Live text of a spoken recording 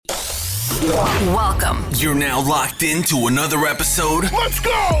Welcome. You're now locked into another episode. Let's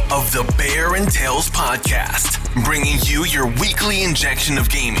go! Of the Bear and Tails podcast, bringing you your weekly injection of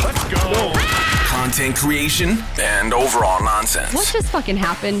gaming. Let's go! Content creation and overall nonsense. What just fucking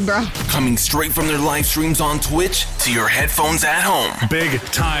happened, bro? Coming straight from their live streams on Twitch to your headphones at home. Big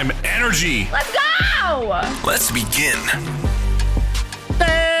time energy. Let's go! Let's begin.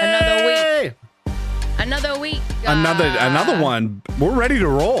 Another week. Another week. Another one. We're ready to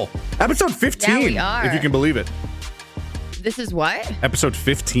roll. Episode 15. Yeah, we are. If you can believe it. This is what? Episode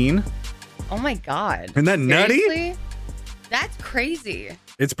 15. Oh my god. Isn't that nutty? Seriously? That's crazy.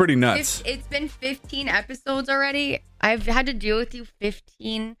 It's pretty nuts. It's been 15 episodes already. I've had to deal with you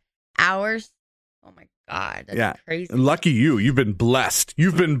 15 hours. Oh my god. That's crazy. Lucky you. You've been blessed.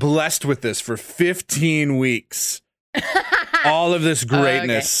 You've been blessed with this for 15 weeks. All of this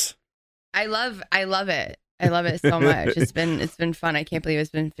greatness. Okay. I love it. I love it so much. It's been fun. I can't believe it's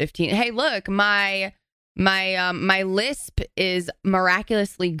been 15. Hey, look, my lisp is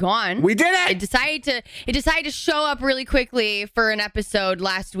miraculously gone. We did it. It decided to show up really quickly for an episode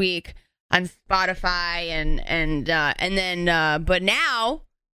last week on Spotify and then but now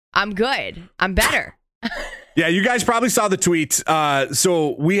I'm good. I'm better. Yeah, you guys probably saw the tweet.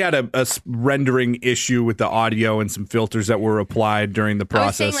 So we had a rendering issue with the audio and some filters that were applied during the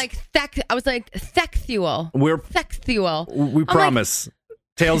process. I was like sexual. Sexual. We promise.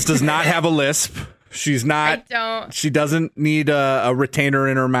 Tails does not have a lisp. She's not. I don't. She doesn't need a retainer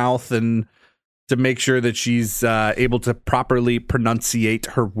in her mouth and to make sure that she's able to properly pronunciate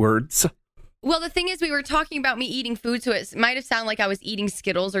her words. Well, the thing is, we were talking about me eating food, so it might have sounded like I was eating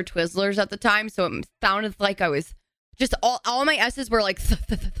Skittles or Twizzlers at the time. So it sounded like I was just all my S's were like,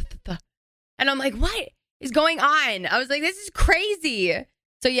 and I'm like, what is going on? I was like, this is crazy.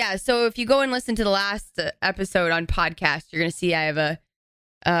 So yeah, so if you go and listen to the last episode on podcast, you're gonna see I have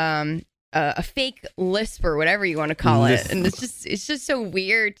a fake lisp or whatever you want to call it, and it's just so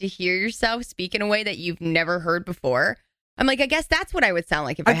weird to hear yourself speak in a way that you've never heard before. I'm like, I guess that's what I would sound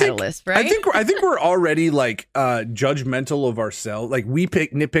like if I had a lisp, right? I think we're already like judgmental of ourselves. Like we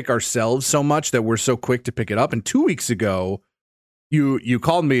nitpick ourselves so much that we're so quick to pick it up. And 2 weeks ago, you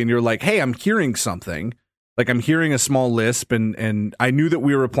called me and you're like, hey, I'm hearing something. Like I'm hearing a small lisp, and I knew that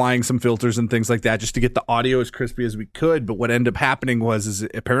we were applying some filters and things like that just to get the audio as crispy as we could. But what ended up happening is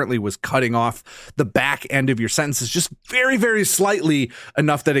it apparently was cutting off the back end of your sentences just very, very slightly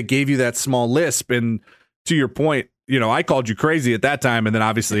enough that it gave you that small lisp. And to your point, you know, I called you crazy at that time, and then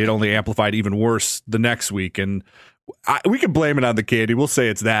obviously it only amplified even worse the next week. And we can blame it on the candy. We'll say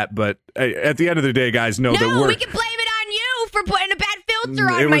it's that, but at the end of the day, guys, know that we can blame it on you for putting a bad filter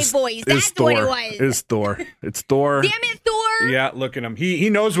on my voice. That's what it was. It's Thor. It's Thor. Damn it, Thor! Yeah, look at him. He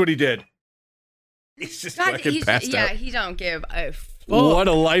knows what he did. He's just fucking passed out. Yeah, he don't give a fuck. What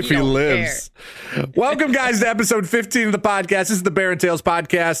a life he lives. Welcome, guys, to episode 15 of the podcast. This is the Bear and Tails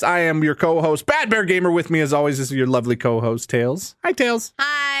podcast. I am your co-host, Bad Bear Gamer. With me, as always, is your lovely co-host, Tails. Hi, Tails.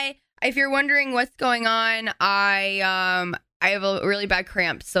 Hi. If you're wondering what's going on, I have a really bad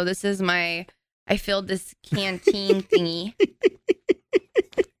cramp. So this is I filled this canteen thingy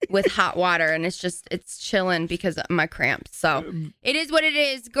with hot water, and it's chilling because of my cramps. So it is what it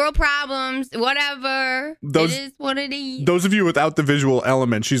is. Girl problems, whatever. It is what it is. Those of you without the visual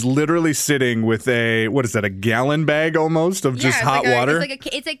element, she's literally sitting with a gallon bag almost of just hot water.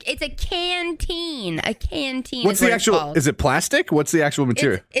 It's a canteen. A canteen. What's the actual? Is it plastic? What's the actual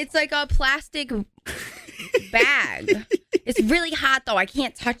material? It's like a plastic bag. It's really hot though. I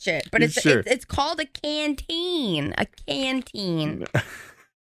can't touch it. But it's called a canteen. A canteen.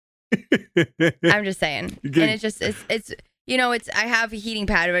 I'm just saying. And it's I have a heating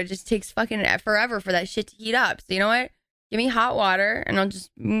pad, but it just takes fucking forever for that shit to heat up. So you know what? Give me hot water and I'll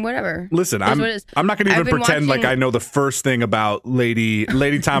just whatever. Listen, I'm not going to even pretend like I know the first thing about lady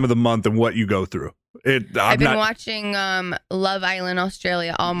time of the month and what you go through. I've been watching Love Island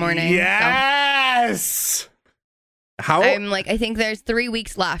Australia all morning. Yes. So I think there's 3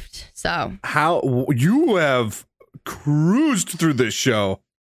 weeks left. So how you have cruised through this show.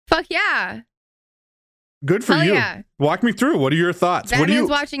 Fuck yeah. Good for you. Yeah. Walk me through. What are your thoughts? Batman's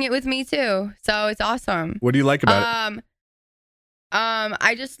watching it with me too. So it's awesome. What do you like about it?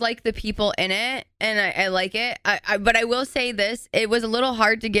 I just like the people in it, and I like it. But I will say this: it was a little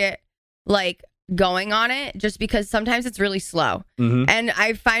hard to get like going on it, just because sometimes it's really slow, and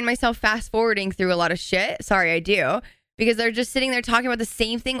I find myself fast forwarding through a lot of shit. Sorry, I do, because they're just sitting there talking about the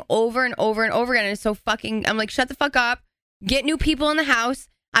same thing over and over and over again, and it's so fucking. I'm like, shut the fuck up. Get new people in the house.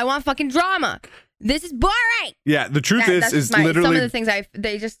 I want fucking drama. This is boring. Yeah, the truth is literally some of the things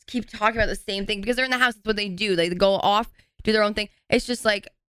they just keep talking about the same thing because they're in the house. That's what they do. They go off, do their own thing. It's just like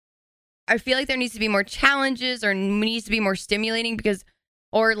I feel like there needs to be more challenges or needs to be more stimulating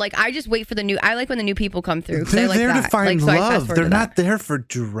or like I just wait for I like when the new people come through. They're I like there that. to find love. They're not there for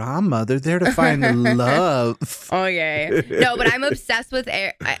drama. They're there to find love. Okay. No, but I'm obsessed with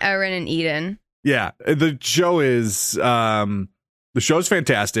Aaron and Eden. Yeah, the show's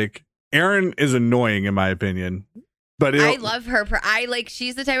fantastic. Aaron is annoying in my opinion, but I love her.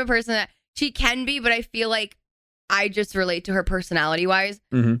 She's the type of person that she can be, but I feel like I just relate to her personality wise.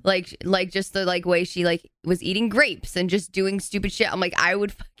 Mm-hmm. Like just the way she was eating grapes and just doing stupid shit. I'm like, I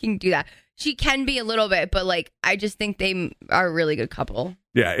would fucking do that. She can be a little bit, but I just think they are a really good couple.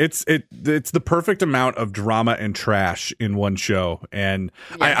 Yeah, it's the perfect amount of drama and trash in one show. And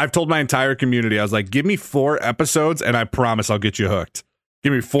yeah. I've told my entire community, I was like, give me 4 episodes and I promise I'll get you hooked.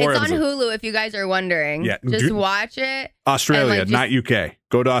 Give me 4 episodes. It's on Hulu if you guys are wondering. Yeah. Just watch it. Australia, not UK.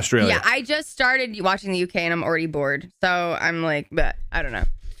 Go to Australia. Yeah, I just started watching the UK and I'm already bored. So I'm like, but I don't know.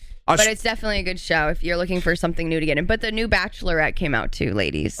 But it's definitely a good show if you're looking for something new to get in. But the new Bachelorette came out too,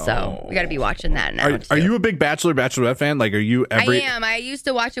 ladies. So we got to be watching that now. Are you a big Bachelorette fan? Like, are you every... I am. I used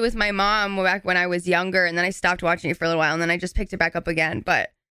to watch it with my mom back when I was younger, and then I stopped watching it for a little while, and then I just picked it back up again.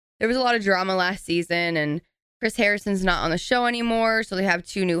 But there was a lot of drama last season, and Chris Harrison's not on the show anymore, so they have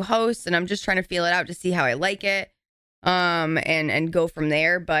 2 new hosts, and I'm just trying to feel it out to see how I like it, and go from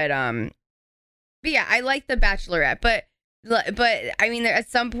there. But yeah, I like the Bachelorette, but I mean, at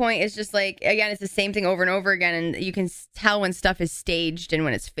some point, it's just like, again, it's the same thing over and over again, and you can tell when stuff is staged and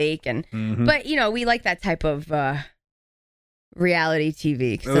when it's fake, and but we like that type of reality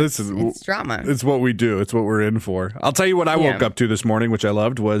TV. It's drama. It's what we do. It's what we're in for. I'll tell you what I woke up to this morning, which I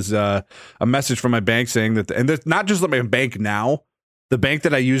loved, was a message from my bank saying that, and that's not just my bank now, the bank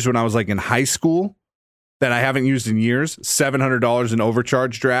that I used when I was in high school that I haven't used in years, $700 in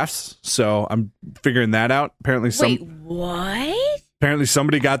overcharge drafts. So I'm figuring that out. Apparently, wait, what? Apparently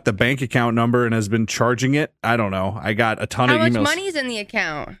somebody got the bank account number and has been charging it. I don't know. I got a ton of emails. How much money's in the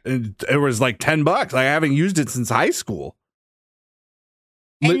account? It was like $10. I haven't used it since high school.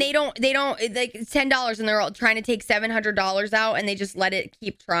 And they don't like $10 and they're all trying to take $700 out and they just let it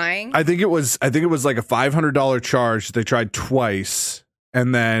keep trying. I think it was like a $500 charge. They tried twice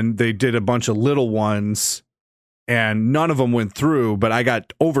and then they did a bunch of little ones and none of them went through, but I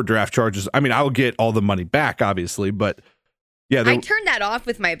got overdraft charges. I mean, I'll get all the money back obviously, but yeah. I turned that off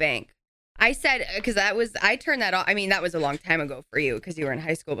with my bank. I said, because I turned that off. I mean, that was a long time ago for you because you were in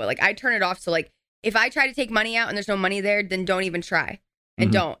high school, but I turn it off. So if I try to take money out and there's no money there, then don't even try.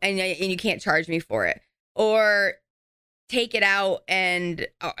 And don't, and you can't charge me for it, or take it out and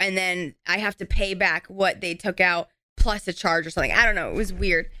then I have to pay back what they took out plus a charge or something. I don't know. It was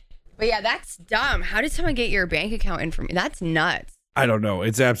weird, but yeah, that's dumb. How did someone get your bank account information? That's nuts. I don't know.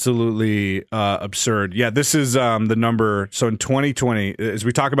 It's absolutely absurd. Yeah, this is the number. So in 2020, as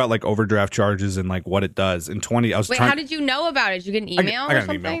we talk about overdraft charges and what it does in 20, I was how did you know about it? Did you get an email or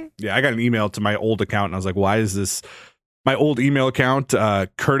something? An email. Yeah, I got an email to my old account and I was like, why is this? My old email account,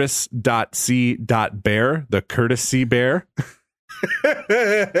 curtis.c.bear, the Curtis C. Bear.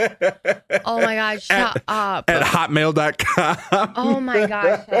 Oh my God, shut up. At hotmail.com. Oh my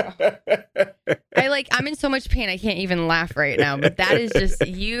gosh. I'm in so much pain, I can't even laugh right now, but that is just,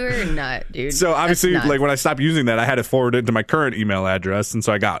 you're nut, dude. So obviously, when I stopped using that, I had to forward it to my current email address. And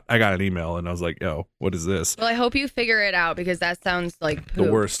so I got an email and I was like, yo, what is this? Well, I hope you figure it out because that sounds like poop.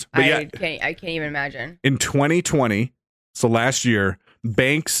 The worst. But I can't even imagine. In 2020, so last year,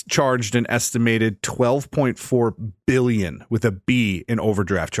 banks charged an estimated $12.4 billion with a B in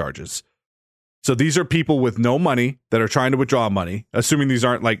overdraft charges. So these are people with no money that are trying to withdraw money, assuming these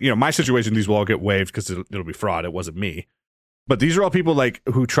aren't my situation, these will all get waived because it'll be fraud. It wasn't me. But these are all people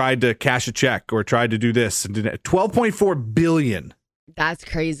who tried to cash a check or tried to do this and did it. $12.4 billion. That's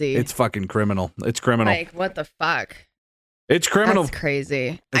crazy. It's fucking criminal. It's criminal. What the fuck? It's criminal. That's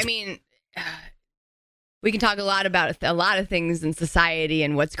crazy. I mean, we can talk a lot about a lot of things in society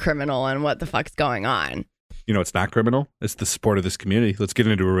and what's criminal and what the fuck's going on. You know, it's not criminal. It's the support of this community. Let's get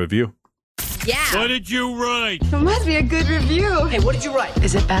into a review. Yeah. What did you write? It must be a good review. Hey, what did you write?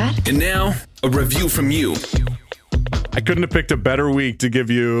 Is it bad? And now, a review from you. I couldn't have picked a better week to give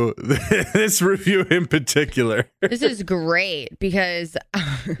you this review in particular. This is great because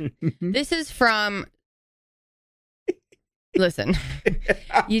this is from... Listen,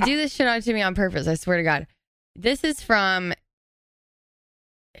 you do this shit to me on purpose. I swear to God. This is from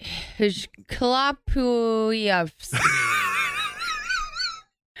Klapuyevs.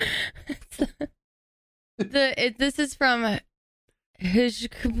 This is from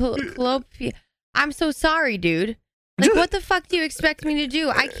I'm so sorry, dude. Like, what the fuck do you expect me to do?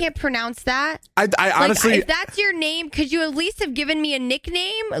 I can't pronounce that. I honestly, if that's your name, could you at least have given me a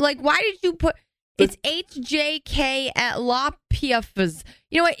nickname? Like, why did you put? It's HJK at Lopiufz.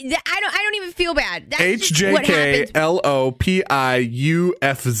 You know what? I don't even feel bad. That's just what happens.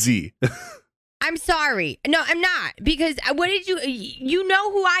 HJKLOPIUFZ. I'm sorry. No, I'm not. Because what did you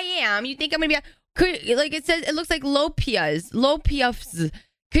know who I am? You think I'm going to be like it says, it looks like Lopiufz.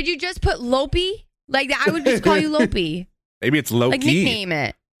 Could you just put Lopi? Like that, I would just call you Lopi. Maybe it's Loki. Like nickname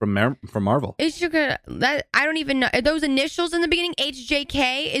it. From Marvel. Is that I don't even know. Are those initials in the beginning?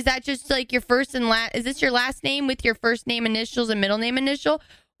 HJK? Is that just like your first and last? Is this your last name with your first name initials and middle name initial?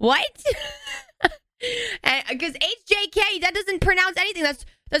 What? Because HJK, that doesn't pronounce anything. That's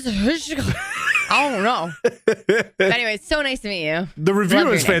I don't know. But anyway, it's so nice to meet you. The review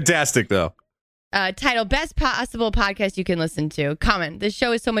is fantastic, though. Title, best possible podcast you can listen to. Comment, this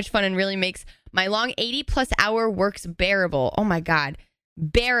show is so much fun and really makes my long 80-plus hour works bearable. Oh, my God.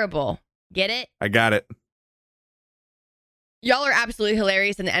 Bearable. Get it? I got it. Y'all are absolutely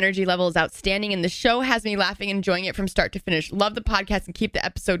hilarious and the energy level is outstanding and the show has me laughing and enjoying it from start to finish. Love the podcast and keep the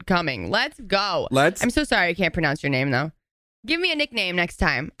episode coming. Let's go. I'm so sorry I can't pronounce your name, though. Give me a nickname next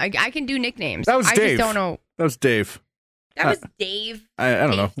time. I can do nicknames. That was Dave. I just don't know. That was Dave. That was Dave. I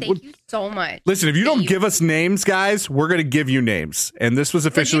don't know. Thank you so much. Listen, if you don't give us names, guys, we're going to give you names. And this was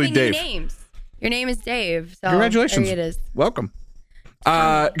officially Dave. Names. Your name is Dave. So congratulations. There it is. Welcome.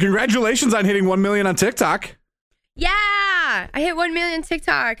 Congratulations on hitting 1 million on TikTok. Yeah. I hit 1 million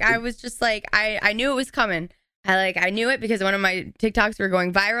TikTok. I was just like, I knew it was coming. I knew it because one of my TikToks were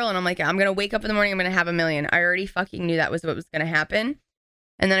going viral. And I'm like, I'm going to wake up in the morning. I'm going to have 1 million. I already fucking knew that was what was going to happen.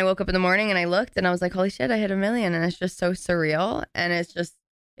 And then I woke up in the morning and I looked and I was like, holy shit, I hit 1 million. And it's just so surreal. And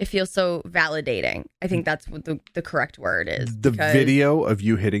it feels so validating. I think that's what the correct word is. The video of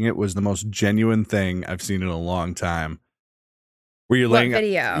you hitting it was the most genuine thing I've seen in a long time. Where you're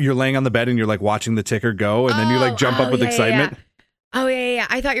laying on the bed and you're like watching the ticker go and then you like jump up with excitement. Yeah. Oh, yeah.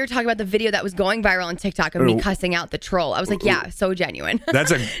 I thought you were talking about the video that was going viral on TikTok of me cussing out the troll. I was like, yeah, so genuine.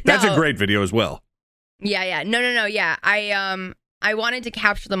 That's a great video as well. Yeah. No. Yeah. I wanted to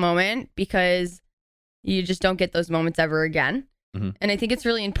capture the moment because you just don't get those moments ever again. Mm-hmm. And I think it's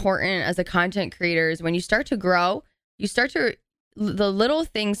really important as a content creator is when you start to grow, the little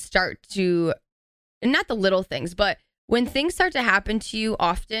things start to, and not the little things, but when things start to happen to you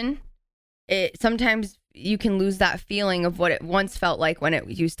often, sometimes you can lose that feeling of what it once felt like when it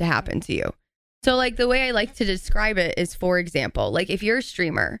used to happen to you. So like the way I like to describe it is, for example, like if you're a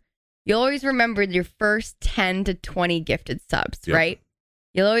streamer, you'll always remember your first 10 to 20 gifted subs, right?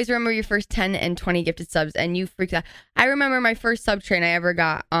 You'll always remember your first 10 and 20 gifted subs and you freaked out. I remember my first sub train I ever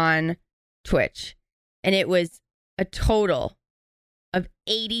got on Twitch and it was a total of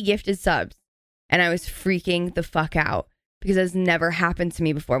 80 gifted subs and I was freaking the fuck out because that's never happened to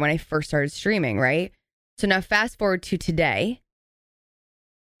me before when I first started streaming, right? So now fast forward to today,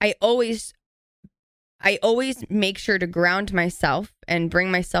 I always make sure to ground myself and bring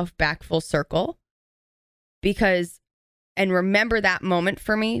myself back full circle and remember that moment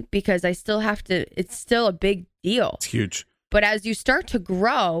for me because I still have to, it's still a big deal. It's huge. But as you start to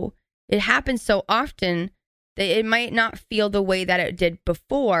grow, it happens so often that it might not feel the way that it did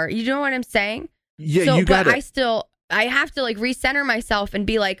before. You know what I'm saying? Yeah, so, you got it. But I have to like recenter myself and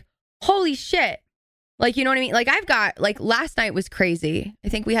be like, holy shit. Like, you know what I mean? Like I've got, like last night was crazy. I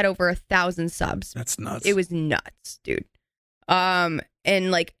think we had over 1,000 subs. That's nuts. It was nuts, dude. And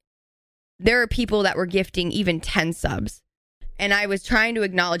like there are people that were gifting even 10 subs. And I was trying to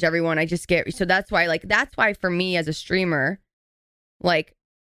acknowledge everyone. So that's why for me as a streamer, like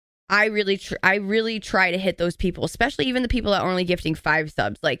I really try to hit those people, especially even the people that are only gifting 5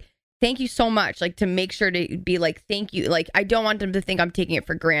 subs. Like, thank you so much. Like to make sure to be like, thank you. Like, I don't want them to think I'm taking it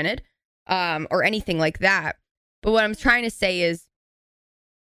for granted. Or anything like that. But what I'm trying to say is,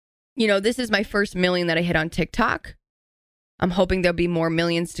 you know, this is my first million that I hit on TikTok. I'm hoping there'll be more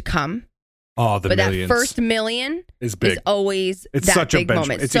millions to come. Oh, but millions. That first million is big. Is always it's that such big a benchmark.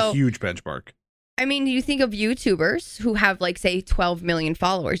 Moment. It's a huge benchmark. I mean, you think of YouTubers who have like, say, 12 million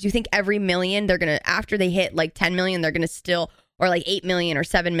followers. You think every million they're going to, after they hit like 10 million, they're going to still, or like 8 million or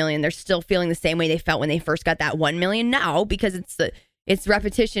 7 million, they're still feeling the same way they felt when they first got that 1 million? No, because it's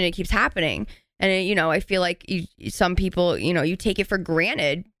repetition. It keeps happening. And, you know, I feel like some people, you know, you take it for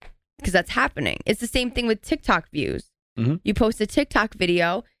granted because that's happening. It's the same thing with TikTok views. Mm-hmm. You post a TikTok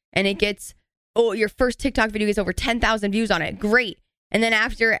video and it gets, your first TikTok video gets over 10,000 views on it. Great. And then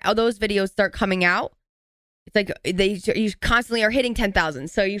after all those videos start coming out, it's like you constantly are hitting 10,000.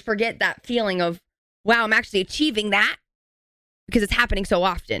 So you forget that feeling of, wow, I'm actually achieving that. because it's happening so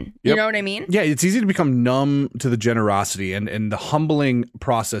often. You Yep. know what I mean? Yeah, it's easy to become numb to the generosity, and the humbling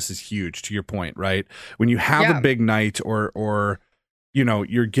process is huge, to your point, right? When you have a big night or you know,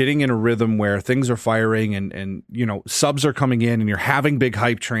 you're getting in a rhythm where things are firing and you know, subs are coming in and you're having big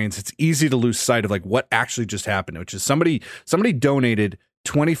hype trains, it's easy to lose sight of like what actually just happened, which is somebody donated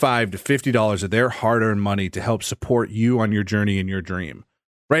 $25 to $50 of their hard-earned money to help support you on your journey and your dream.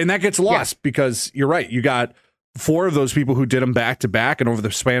 Right? And that gets lost because you're right. You got 4 of those people who did them back to back, and over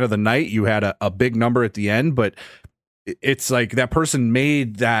the span of the night, you had a big number at the end. But it's like that person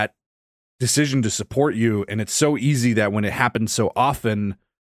made that decision to support you, and it's so easy that when it happens so often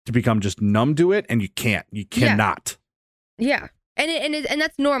to become just numb to it, and you cannot. Yeah. And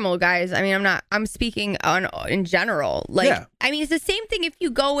that's normal, guys. I mean, I'm speaking in general. Like, I mean, it's the same thing if you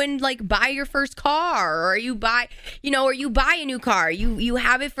go and like buy your first car, or you buy a new car. You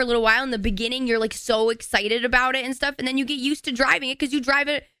have it for a little while in the beginning. You're like so excited about it and stuff, and then you get used to driving it because you drive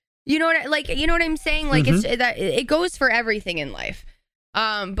it. You know what I'm saying? Like it goes for everything in life.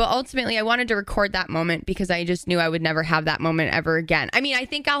 But ultimately, I wanted to record that moment because I just knew I would never have that moment ever again. I mean, I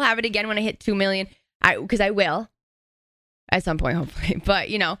think I'll have it again when I hit 2 million. Because I will. At some point, hopefully. But,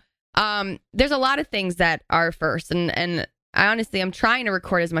 you know, there's a lot of things that are first. And I honestly, I'm trying to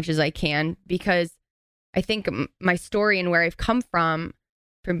record as much as I can because I think my story and where I've come from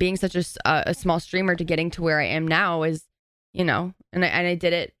being such a small streamer to getting to where I am now is, you know, and I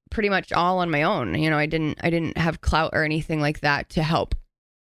did it pretty much all on my own. You know, I didn't have clout or anything like that to help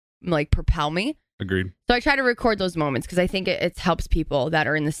like propel me. Agreed. So I try to record those moments because I think it helps people that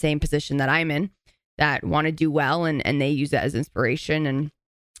are in the same position that I'm in, that want to do well, and they use it as inspiration. And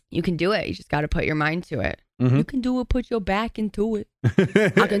you can do it. You just got to put your mind to it. Mm-hmm. You can do it. Put your back into it.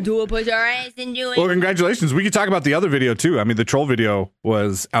 I can do it. Put your ass into it. Well, congratulations. We could talk about the other video too. I mean, the troll video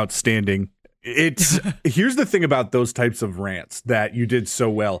was outstanding. Here's the thing about those types of rants that you did so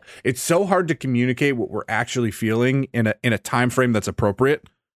well. It's so hard to communicate what we're actually feeling in a time frame that's appropriate.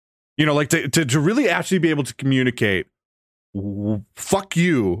 You know, like to really actually be able to communicate fuck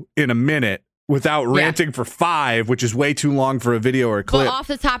you in a minute without ranting for 5, which is way too long for a video or a clip. Well, off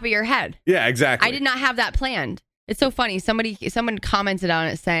the top of your head. Yeah, exactly. I did not have that planned. It's so funny. Someone commented on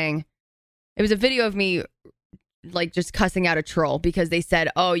it saying it was a video of me like just cussing out a troll because they said,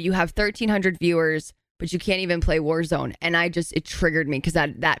 "Oh, you have 1,300 viewers, but you can't even play Warzone." And it triggered me because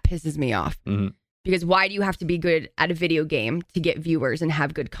that pisses me off. Mm-hmm. Because why do you have to be good at a video game to get viewers and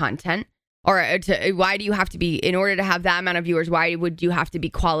have good content? Or why do you have to be, in order to have that amount of viewers, why would you have to be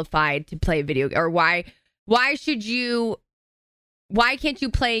qualified to play a video? Or why can't you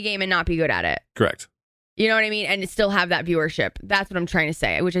play a game and not be good at it? Correct. You know what I mean? And still have that viewership. That's what I'm trying to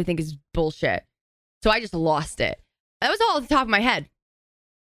say, which I think is bullshit. So I just lost it. That was all at the top of my head.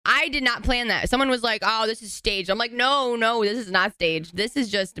 I did not plan that. Someone was like, "Oh, this is staged." I'm like, no, this is not staged. This is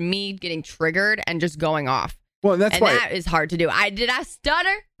just me getting triggered and just going off. Well, and why that is hard to do. Did I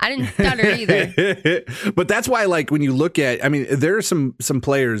stutter? I didn't stutter either. But that's why, like, when you look at, I mean, there are some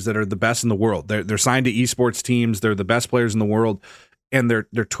players that are the best in the world. They're signed to esports teams. They're the best players in the world, and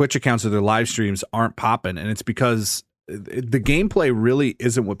their Twitch accounts or their live streams aren't popping. And it's because the gameplay really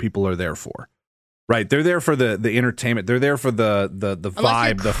isn't what people are there for. Right, they're there for the entertainment. They're there for the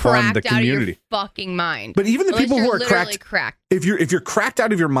vibe, the fun, the community. Out of your fucking mind. But even the people who are cracked, if you're cracked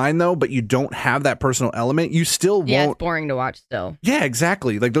out of your mind though, but you don't have that personal element, you still won't. Yeah, it's boring to watch still. Yeah,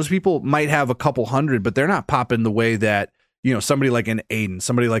 exactly. Like those people might have a couple hundred, but they're not popping the way that, you know, somebody like an Aiden,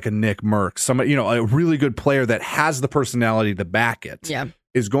 somebody like a Nick Merck, somebody, you know, a really good player that has the personality to back it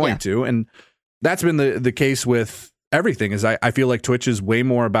is going to. And that's been the case with everything. Is I feel like Twitch is way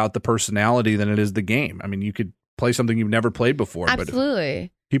more about the personality than it is the game. I mean, you could play something you've never played before.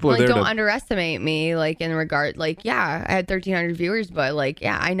 Absolutely. But people are there. Don't underestimate me. Like in regard, like I had 1,300 viewers, but like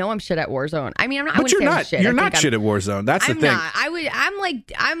I know I'm shit at Warzone. I mean, I'm not. But you're not. You're not shit at Warzone. That's the thing.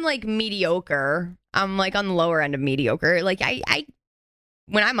 I'm like mediocre. I'm like on the lower end of mediocre. Like I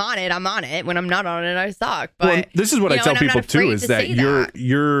when I'm on it, I'm on it. When I'm not on it, I suck. But well, this is what I tell people too: is that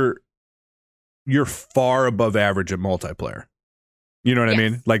you're far above average at multiplayer. You know what I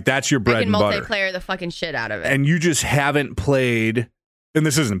mean? Like that's your bread and butter. Multiplayer the fucking shit out of it. And you just haven't played, and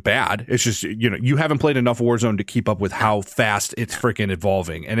this isn't bad. It's just, you know, you haven't played enough Warzone to keep up with how fast it's freaking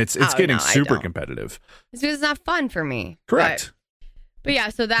evolving. And it's getting super competitive. It's because it's not fun for me. Correct. But yeah,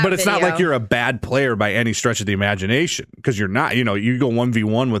 so that But it's not like you're a bad player by any stretch of the imagination, because you're not. You know, you go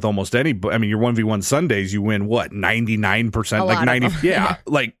 1v1 with almost any, I mean, your 1v1 Sundays, you win what, 99%? Like 90, yeah.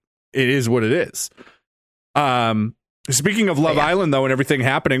 Like it is what it is. Speaking of Love Island, though, and everything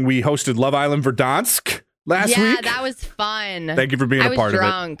happening, we hosted Love Island Verdansk last week. Yeah, that was fun. Thank you for being a part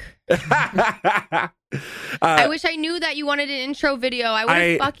drunk. of it. I wish I knew that you wanted an intro video. I would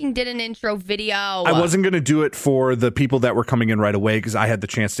have fucking did an intro video. I wasn't going to do it for the people that were coming in right away because I had the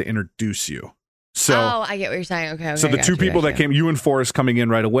chance to introduce you. So, I get what you're saying. Okay. So the two people that came, you and Forrest coming in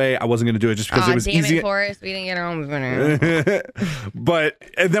right away, I wasn't going to do it just because it was easy. Forrest, we didn't get our own winner. But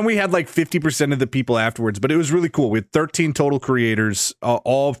and then we had like 50% of the people afterwards. But it was really cool. We had 13 total creators,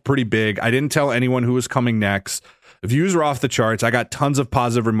 all pretty big. I didn't tell anyone who was coming next. Views are off the charts. I got tons of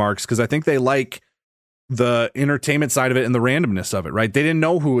positive remarks because I think they like the entertainment side of it and the randomness of it, right? They didn't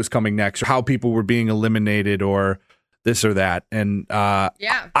know who was coming next or how people were being eliminated or this or that. And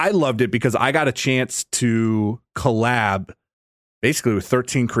I loved it because I got a chance to collab basically with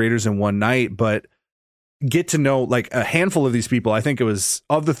 13 creators in one night, but get to know like a handful of these people. I think it was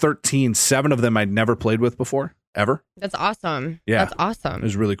of the 13, 7 of them I'd never played with before, ever. That's awesome. Yeah. That's awesome. It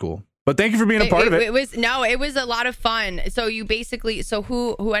was really cool. But thank you for being a part of it. It was a lot of fun. So you basically,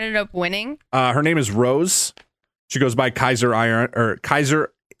 who ended up winning? Her name is Rose. She goes by Kaiser Iron or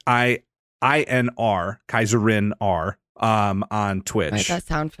Kaiser INR, Kaiserin R, on Twitch. Does that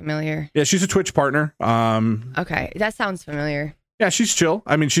sound familiar? Yeah, she's a Twitch partner. Okay, that sounds familiar. Yeah, she's chill.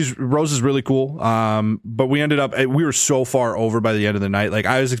 I mean, Rose is really cool. But we ended up, we were so far over by the end of the night. Like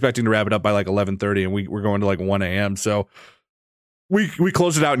I was expecting to wrap it up by like 11:30, and we were going to like 1 a.m. So we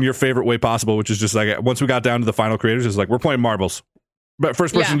closed it out in your favorite way possible, which is just like once we got down to the final creators, it's like we're playing marbles. But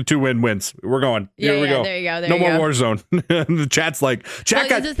first person to win wins. We're going. Here we go. There you go. No more Warzone. The chat's like,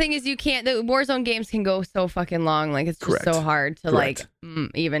 the thing is, you can't. The Warzone games can go so fucking long. Like it's just so hard to like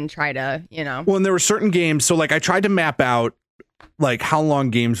even try to, you know. Well, and there were certain games. So like I tried to map out like how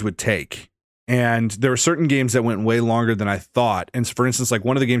long games would take, and there were certain games that went way longer than I thought. And for instance, like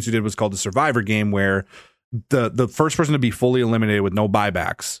one of the games we did was called the Survivor game, where the first person to be fully eliminated with no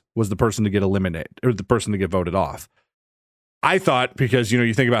buybacks was the person to get eliminated or the person to get voted off. I thought because,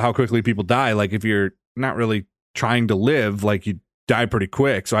 you think about how quickly people die, like if you're not really trying to live, like you die pretty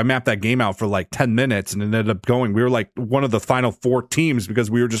quick. So I mapped that game out for like 10 minutes and it ended up going. We were like one of the final 4 teams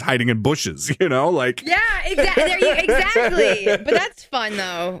because we were just hiding in bushes, like. Yeah, exactly. But that's fun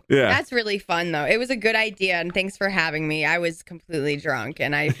though. Yeah. That's really fun though. It was a good idea and thanks for having me. I was completely drunk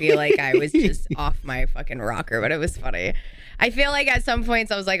and I feel like I was just off my fucking rocker, but it was funny. I feel like at some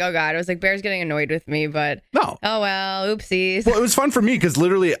points I was like, oh God, I was like, Bear's getting annoyed with me, but no. Oh well, oopsies. Well, it was fun for me because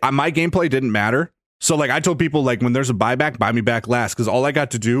literally my gameplay didn't matter. So like I told people like when there's a buyback, buy me back last because all I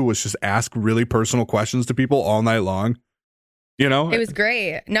got to do was just ask really personal questions to people all night long. It was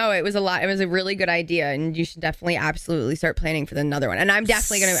great. No, it was a lot. It was a really good idea and you should definitely absolutely start planning for another one. And I'm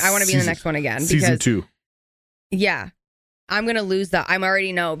definitely I want to be in the next one again. Season 2. Yeah. I'm going to lose that. I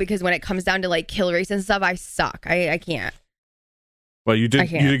already know because when it comes down to like kill race and stuff, I suck. I can't. Well, you did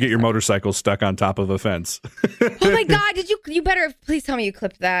get your motorcycle stuck on top of a fence. Oh my God, you better please tell me you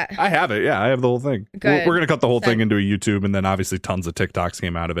clipped that. I have it. Yeah, I have the whole thing. Good. We're going to cut the whole thing into a YouTube and then obviously tons of TikToks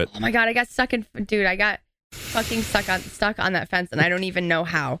came out of it. Oh my God, I got fucking stuck on that fence and I don't even know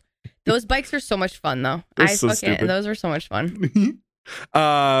how. Those bikes were so much fun though. Those were so much fun.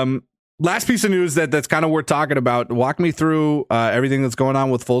 Last piece of news that's kind of worth talking about. Walk me through everything that's going on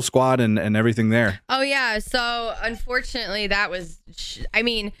with Full Squad and everything there. Oh, yeah. So, unfortunately, that was...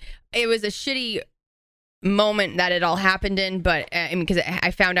 it was a shitty moment that it all happened in, but because I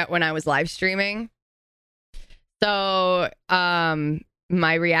found out when I was live streaming. So,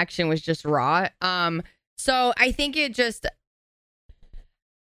 my reaction was just raw. So, I think it just...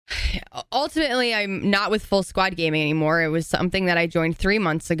 Ultimately, I'm not with Full Squad Gaming anymore. It was something that I joined 3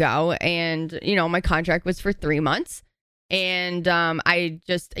 months ago, and my contract was for 3 months. And I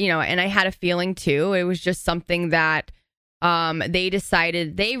just, and I had a feeling too. It was just something that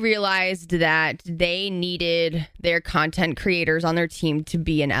they realized that they needed their content creators on their team to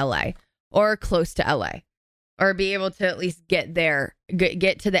be in LA or close to LA. Or be able to at least get there,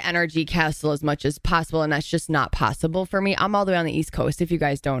 get to the Energy Castle as much as possible. And that's just not possible for me. I'm all the way on the East Coast, if you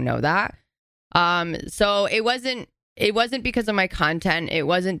guys don't know that. So it wasn't because of my content. It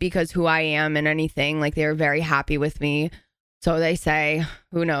wasn't because who I am and anything. Like, they were very happy with me. So they say,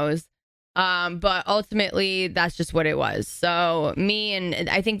 who knows? But ultimately, that's just what it was. So and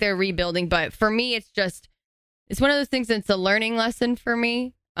I think they're rebuilding. But for me, it's one of those things that's a learning lesson for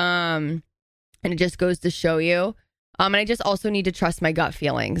me. And it just goes to show you. And I just also need to trust my gut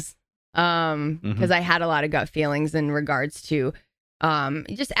feelings. Because I had a lot of gut feelings in regards to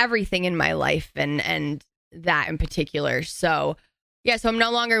just everything in my life and that in particular. So, yeah, so I'm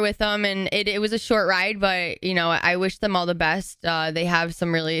no longer with them. And it was a short ride, but, I wish them all the best. They have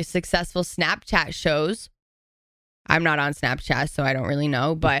some really successful Snapchat shows. I'm not on Snapchat, so I don't really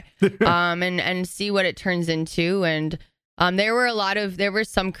know, but and see what it turns into. And there were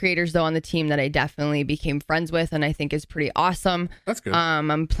some creators though on the team that I definitely became friends with, and I think is pretty awesome. That's good.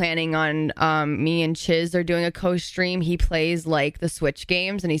 I'm planning on me and Chiz are doing a co-stream. He plays like the Switch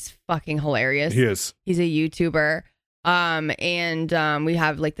games, and he's fucking hilarious. He is. He's a YouTuber. And we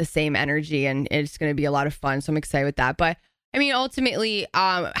have like the same energy, and it's going to be a lot of fun. So I'm excited with that. But I mean, ultimately,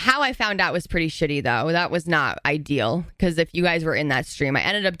 how I found out was pretty shitty though. That was not ideal, because if you guys were in that stream, I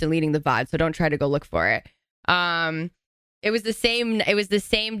ended up deleting the VOD. So don't try to go look for it. It was the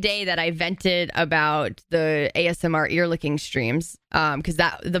same day that I vented about the ASMR ear licking streams. Because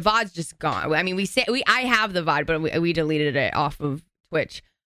the VOD's just gone. I mean, I have the VOD, but we deleted it off of Twitch.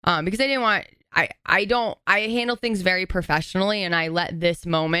 Because I didn't want. I handle things very professionally, and I let this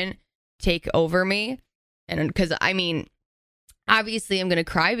moment take over me. And because I mean, obviously I'm going to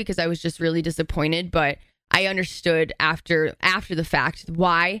cry because I was just really disappointed, but I understood after the fact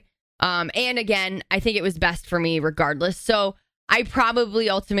why. And again, I think it was best for me regardless. So I probably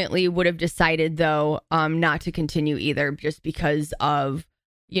ultimately would have decided though, not to continue either, just because of,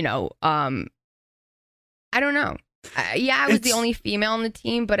 I don't know. I was the only female on the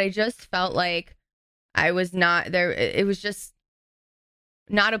team, but I just felt like I was not there. It was just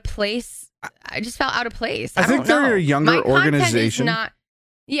not a place. I just felt out of place. I think they're a younger organization.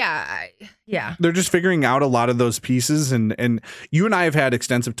 Yeah. They're just figuring out a lot of those pieces. And you and I have had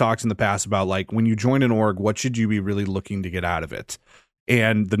extensive talks in the past about like when you join an org, what should you be really looking to get out of it?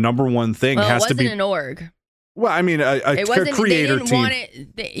 And the number one thing has to be an org. Well, I mean, a creator team.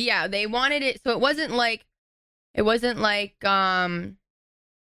 They wanted it. So it wasn't like like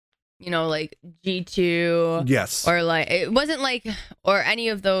like G2. Yes. Or like it wasn't like or any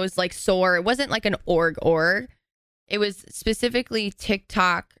of those like SOAR. It wasn't like an org. It was specifically a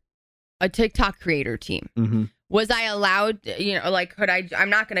TikTok creator team. Mm-hmm. Was I allowed, could I? I'm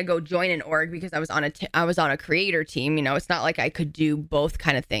not going to go join an org because I was on a creator team. It's not like I could do both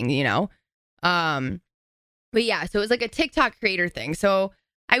kind of thing. But yeah, so it was like a TikTok creator thing. So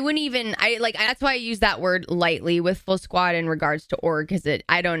I wouldn't even. That's why I use that word lightly with Full Squad in regards to org, because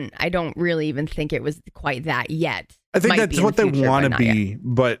I don't really even think it was quite that yet. I think that's what they want to be,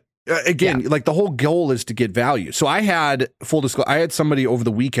 but. Again, like the whole goal is to get value. So I had full disclosure. I had somebody over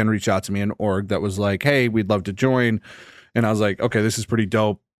the weekend reach out to me in org that was like, "Hey, we'd love to join," and I was like, "Okay, this is pretty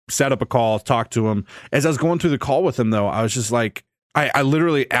dope." Set up a call, talk to him. As I was going through the call with him, though, I was just like, I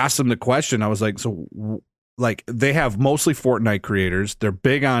literally asked him the question. I was like, "So, like, they have mostly Fortnite creators. They're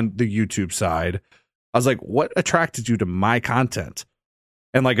big on the YouTube side." I was like, "What attracted you to my content?"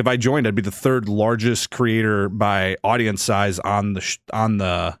 And like, if I joined, I'd be the third largest creator by audience size on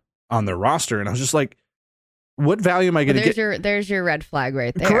the roster. And I was just like, what value am I going to get? There's your red flag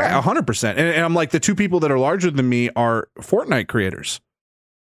right there. Correct. 100%. And I'm like, the two people that are larger than me are Fortnite creators.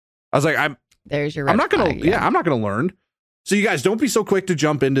 I was like, I'm not going to learn. So you guys don't be so quick to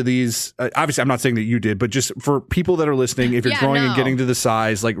jump into these. Obviously I'm not saying that you did, but just for people that are listening, if you're growing and getting to the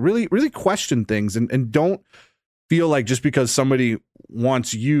size, like really, really question things and don't feel like just because somebody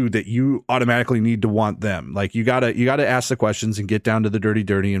wants you that you automatically need to want them. Like you gotta ask the questions and get down to the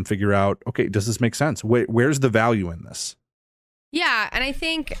dirty and figure out, okay, does this make sense? Where's the value in this? Yeah, and I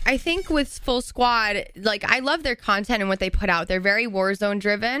think with Full Squad, like I love their content and what they put out. They're very Warzone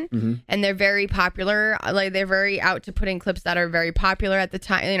driven, and they're very popular. Like they're very out to putting clips that are very popular at the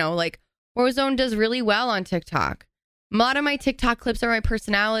time. Like Warzone does really well on TikTok. A lot of my TikTok clips are my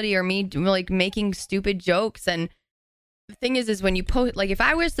personality or me like making stupid jokes. And the thing is when you post, like if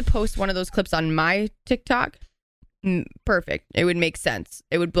I was to post one of those clips on my TikTok, perfect. It would make sense.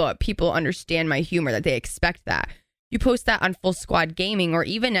 It would blow up. People understand my humor, that they expect that. You post that on Full Squad Gaming or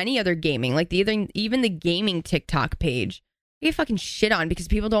even any other gaming, like even the gaming TikTok page, I get fucking shit on because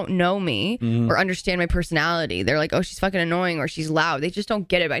people don't know me or understand my personality. They're like, oh, she's fucking annoying or she's loud. They just don't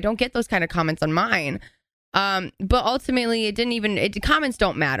get it. I don't get those kind of comments on mine. But ultimately comments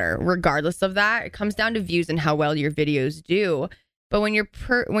don't matter regardless of that. It comes down to views and how well your videos do. But when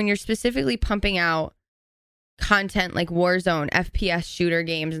you're specifically pumping out content like Warzone, FPS shooter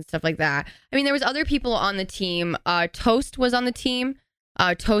games and stuff like that. I mean, there was other people on the team. Toast was on the team.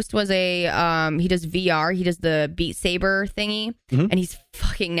 Toast was he does VR. He does the Beat Saber thingy, and he's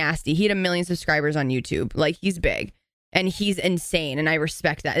fucking nasty. He had 1 million subscribers on YouTube. Like, he's big. And he's insane, and I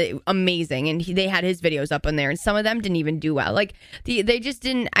respect that. Amazing. And they had his videos up on there, and some of them didn't even do well. Like, they just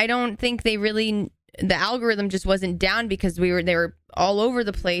didn't, I don't think they really, the algorithm just wasn't down because they were all over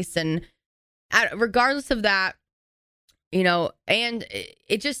the place. And regardless of that, and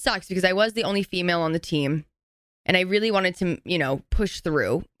it just sucks because I was the only female on the team. and I really wanted to, push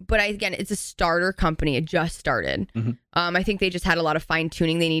through. But again, it's a starter company. It just started. Mm-hmm. I think they just had a lot of fine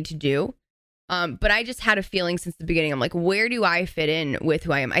tuning they need to do. But I just had a feeling since the beginning. I'm like, where do I fit in with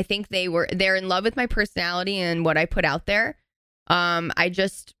who I am? I think they're in love with my personality and what I put out there.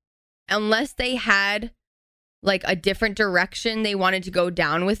 Unless they had like a different direction they wanted to go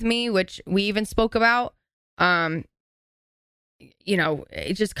down with me, which we even spoke about, it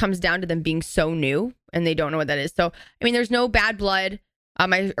just comes down to them being so new and they don't know what that is. So, I mean, there's no bad blood.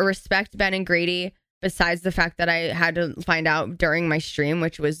 I respect Ben and Grady, besides the fact that I had to find out during my stream,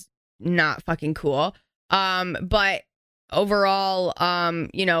 which was not fucking cool. But overall,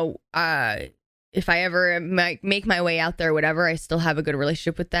 if I ever make my way out there or whatever, I still have a good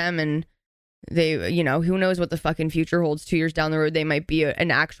relationship with them. And they, who knows what the fucking future holds. 2 years down the road, they might be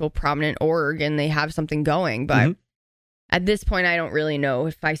an actual prominent org and they have something going. But at this point, I don't really know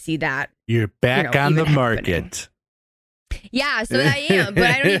if I see that. You're back on the market. Happening. Yeah, so I am, but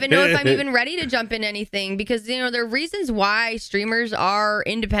I don't even know if I'm even ready to jump into anything because, there are reasons why streamers are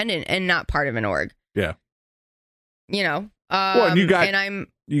independent and not part of an org. Yeah. Well,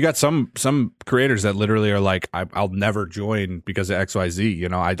 you got some creators that literally are like, I'll never join because of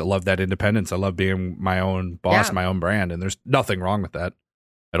XYZ. I love that independence. I love being my own boss, my own brand. And there's nothing wrong with that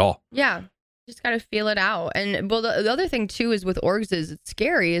at all. Yeah. Just got to feel it out. And well, the other thing too is with orgs it's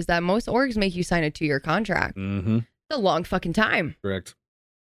scary is that most orgs make you sign a 2-year contract. Mm-hmm. It's a long fucking time. Correct.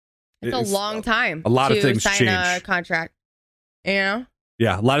 It's a long time. A lot of things sign change. A contract. Yeah,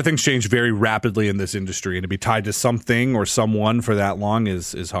 a lot of things change very rapidly in this industry, and to be tied to something or someone for that long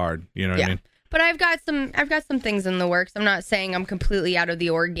is hard. You know what I mean? But I've got some things in the works. I'm not saying I'm completely out of the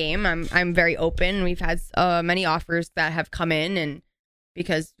org game. I'm very open. We've had many offers that have come in, and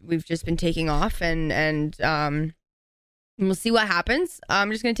because we've just been taking off, and we'll see what happens.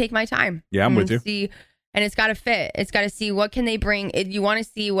 I'm just gonna take my time. Yeah, I'm with you. See. And it's got to fit. It's got to see what can they bring. You want to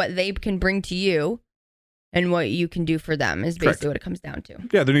see what they can bring to you and what you can do for them is basically what it comes down to.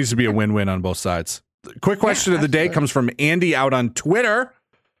 Yeah, there needs to be a win-win on both sides. Quick question of the day comes from Andy out on Twitter.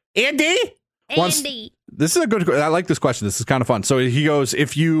 Andy? This is a good, I like this question. This is kind of fun. So he goes,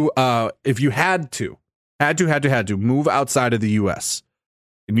 if you had to move outside of the U.S.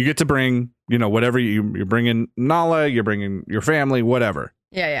 and you get to bring, whatever you're bringing Nala, you're bringing your family, whatever.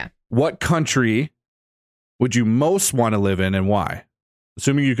 Yeah. What country would you most want to live in and why?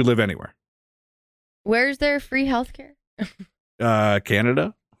 Assuming you could live anywhere. Where's their free healthcare?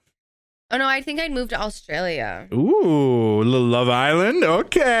 Canada. Oh, no, I think I'd move to Australia. Ooh, Love Island.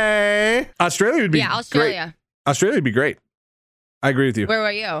 Okay. Australia would be Australia. Great. Australia would be great. I agree with you. Where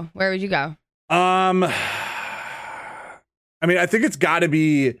were you? Where would you go? I mean, I think it's got to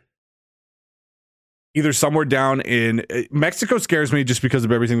be either somewhere down in Mexico. Scares me just because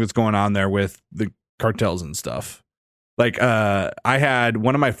of everything that's going on there with the cartels and stuff. Like I had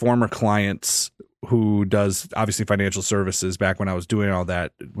one of my former clients who does obviously financial services back when I was doing all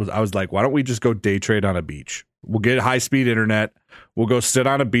that. I was like, why don't we just go day trade on a beach? We'll get high speed internet. We'll go sit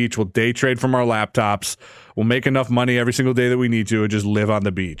on a beach. We'll day trade from our laptops. We'll make enough money every single day that we need to and just live on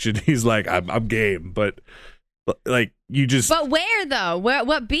the beach. And he's like, I'm game. But like you just. But where though?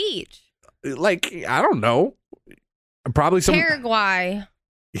 What beach? Like, I don't know. Probably some Paraguay.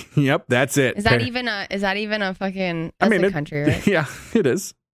 Yep, that's it. Is that even a fucking a country, right? Yeah, it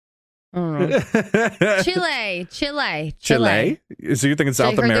is. Chile. So you're thinking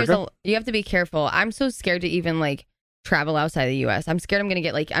South America? You have to be careful. I'm so scared to even like travel outside the U.S. I'm scared I'm gonna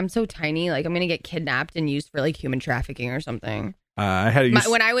get I'm so tiny, like I'm gonna get kidnapped and used for like human trafficking or something.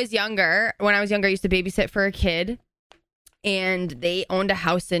 When I was younger, I used to babysit for a kid, and they owned a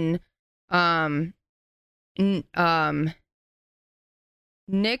house in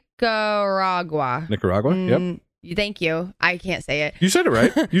Nicaragua. Yep. Thank you. I can't say it. You said it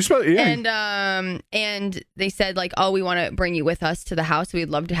right. You spelled it. Yeah. And they said like, oh, we want to bring you with us to the house. We'd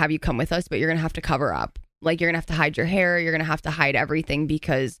love to have you come with us, but you're gonna have to cover up. Like you're gonna have to hide your hair. You're gonna have to hide everything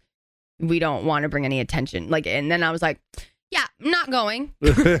because we don't want to bring any attention. Like, and then I was like, yeah, not going.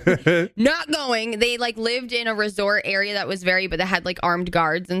 Not going. They like lived in a resort area that was but they had like armed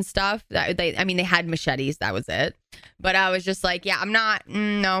guards and stuff. They had machetes. That was it. But I was just like, yeah, I'm not.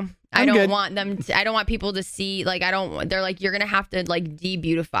 No, I don't want them. I don't want people to see. Like, they're like, you're gonna have to like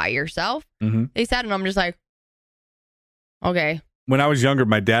de-beautify yourself. Mm-hmm. They said, and I'm just like, okay. When I was younger,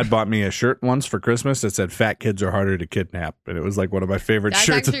 my dad bought me a shirt once for Christmas that said "Fat kids are harder to kidnap," and it was like one of my favorite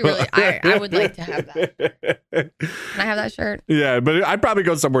shirts. That's actually really. I would like to have that. Can I have that shirt? Yeah, but I'd probably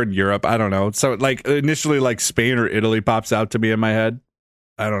go somewhere in Europe. I don't know. So like initially, like Spain or Italy pops out to me in my head.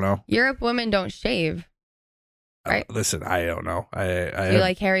 I don't know. Europe women don't shave, right? Listen, I don't know. Do you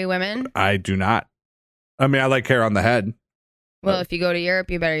like hairy women? I do not. I mean, I like hair on the head. Well, if you go to Europe,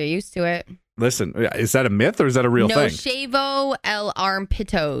 you better get used to it. Listen, is that a myth or is that a real no thing? Chavo el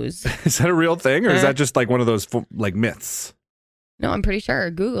armpitos. Is that a real thing or is that just like one of those like myths? No, I'm pretty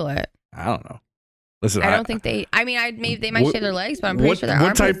sure. Google it. I don't know. Listen, I don't think they. I mean, maybe they might shave their legs, but I'm pretty sure their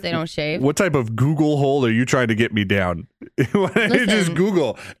armpits they don't shave. What type of Google hole are you trying to get me down? Why don't you just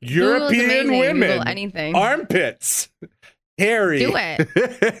Google European women Google anything. armpits, hairy. Do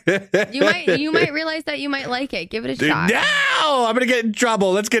it. You might realize that you might like it. Give it a shot. No, I'm gonna get in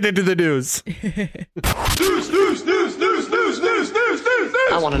trouble. Let's get into the news.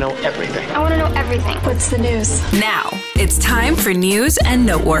 I want to know everything. I want to know everything. What's the news? Now, it's time for News and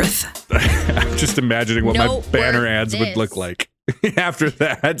Noteworth. I'm just imagining what my Noteworth banner ads would this. look like after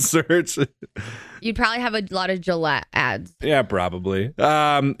that search. You'd probably have a lot of Gillette ads. Yeah, probably.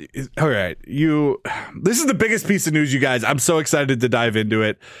 All right. This is the biggest piece of news, you guys. I'm so excited to dive into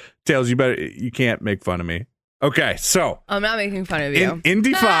it. Tails, you can't make fun of me. Okay, so I'm not making fun of you.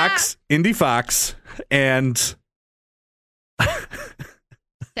 Indy Fox, and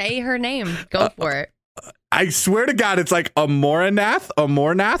say her name. Go for it. I swear to God, it's like Amorinath,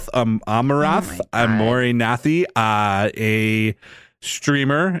 Amorinathi, a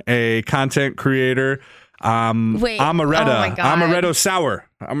streamer, a content creator. Wait, Amaretto, oh my God. Amaretto Sour.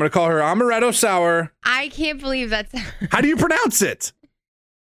 I'm gonna call her Amaretto Sour. I can't believe that's. How do you pronounce it?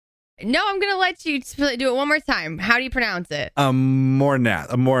 No, I'm gonna let you do it one more time. How do you pronounce it? Amorinath.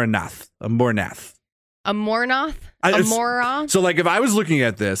 Amornath? Amora? So, like, if I was looking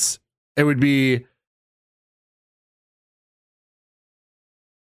at this, it would be.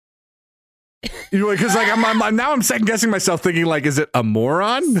 Because like I'm second guessing myself, thinking like, is it a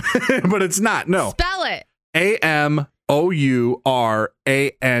moron? But it's not. No. Spell it. Amouranth.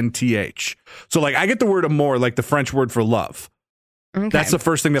 So like I get the word amour, like the French word for love. Okay. That's the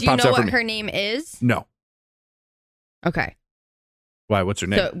first thing that pops out for me. Do you know what her name is? No. Okay. Why? What's her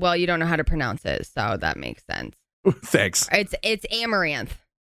name? So, well, you don't know how to pronounce it, so that makes sense. Thanks. It's Amaranth.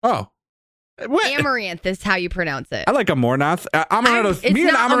 Oh. What? Amaranth is how you pronounce it. I like Amornath. Amaretto. Me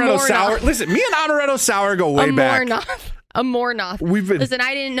and Amaretto Sour. Listen, me and Amaretto Sour go way back. Amornath. Listen,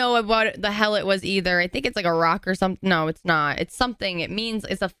 I didn't know what the hell it was either. I think it's like a rock or something. No, it's not. It's something. It means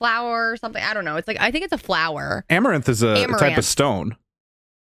it's a flower or something. I don't know. It's like, I think it's a flower. Amaranth is a type of stone.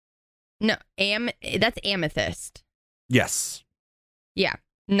 No, that's amethyst. Yes. Yeah.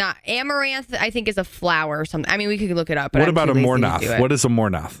 Not amaranth, I think is a flower or something. I mean, we could look it up. But What about Amornath? What is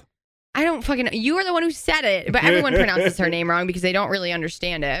Amornath? I don't fucking know. You are the one who said it, but everyone pronounces her name wrong because they don't really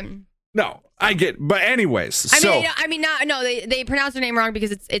understand it. No, I get. But anyways, they pronounce her name wrong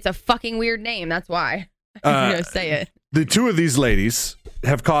because it's a fucking weird name. That's why I'm gonna say it. The two of these ladies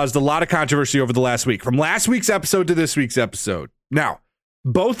have caused a lot of controversy over the last week, from last week's episode to this week's episode. Now,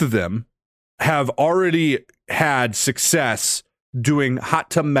 both of them have already had success doing hot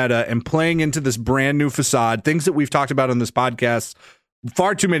tub meta and playing into this brand new facade, things that we've talked about on this podcast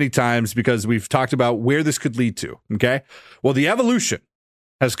far too many times because we've talked about where this could lead to. Okay. Well, the evolution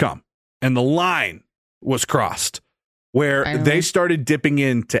has come and the line was crossed where they started dipping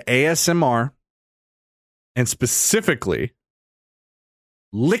into ASMR and specifically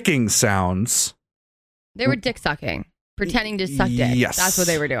licking sounds. They were dick sucking, pretending to suck dick. Yes. That's what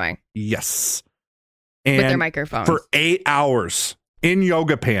they were doing. Yes. And with their microphones. For 8 hours in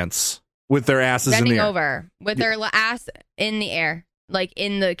yoga pants with their asses bending in the air. over with their ass in the air. Like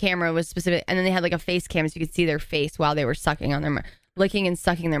in the camera was specific, and then they had like a face cam so you could see their face while they were sucking on their licking and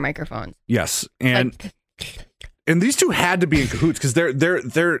sucking their microphones. Yes, and these two had to be in cahoots because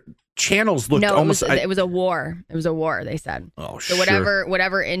their channels looked almost. It was a war. It was a war. They said. Oh, so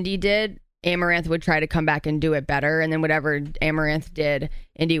whatever Indy did, Amaranth would try to come back and do it better, and then whatever Amaranth did,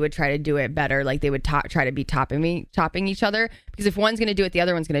 Indy would try to do it better. Like they would try to be topping each other because if one's going to do it, the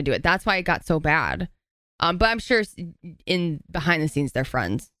other one's going to do it. That's why it got so bad. But I'm sure in behind the scenes they're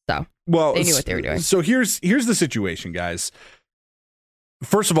friends, so they knew what they were doing. So here's the situation, guys.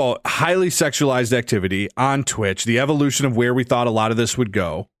 First of all, highly sexualized activity on Twitch, the evolution of where we thought a lot of this would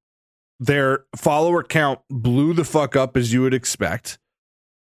go. Their follower count blew the fuck up as you would expect.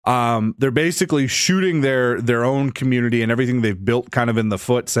 They're basically shooting their own community and everything they've built kind of in the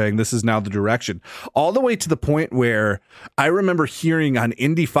foot, saying this is now the direction. All the way to the point where I remember hearing on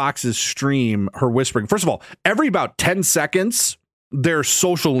Indy Fox's stream her whispering. First of all, every about 10 seconds, their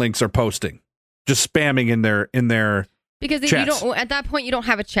social links are posting, just spamming in their because chats. you don't at that point you don't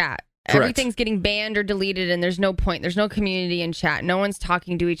have a chat. Everything's getting banned or deleted, and there's no point. There's no community in chat. No one's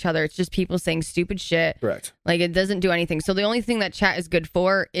talking to each other. It's just people saying stupid shit. Correct. Like, it doesn't do anything. So the only thing that chat is good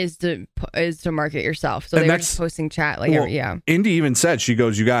for is to market yourself. So And they were just posting chat. Like, yeah. Indy even said, she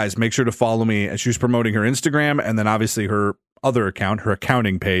goes, you guys, make sure to follow me. And she was promoting her Instagram and then obviously her other account, her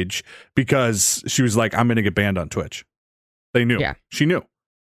accounting page, because she was like, I'm going to get banned on Twitch. They knew. Yeah. She knew.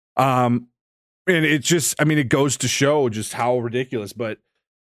 And it just, I mean, it goes to show just how ridiculous, but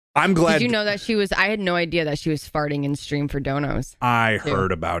I'm glad. Did you know that I had no idea that she was farting in stream for donos. I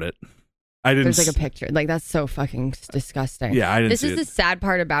heard about it. I didn't. There's like a picture. Like, that's so fucking disgusting. Yeah, I didn't. This is the sad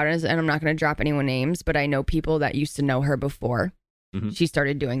part about it, and I'm not going to drop anyone names, but I know people that used to know her before she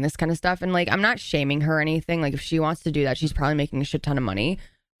started doing this kind of stuff. And like, I'm not shaming her or anything. Like, if she wants to do that, she's probably making a shit ton of money.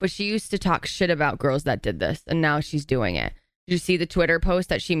 But she used to talk shit about girls that did this, and now she's doing it. Did you see the Twitter post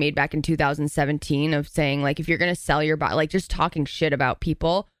that she made back in 2017 of saying, like, if you're going to sell your body, like, just talking shit about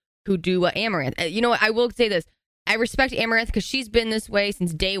people who do what Amaranth. You know what? I will say this. I respect Amaranth because she's been this way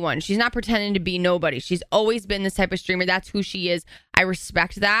since day one. She's not pretending to be nobody. She's always been this type of streamer. That's who she is. I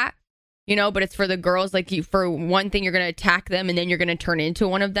respect that, you know, but it's for the girls. Like, for one thing, you're going to attack them and then you're going to turn into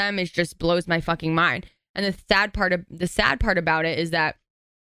one of them. It just blows my fucking mind. And the sad part about it is that,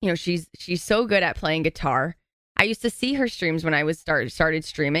 you know, she's so good at playing guitar. I used to see her streams when I was started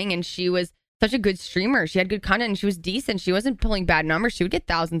streaming, and she was such a good streamer. She had good content and she was decent. She wasn't pulling bad numbers. She would get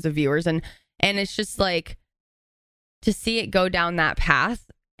thousands of viewers. And it's just like, to see it go down that path,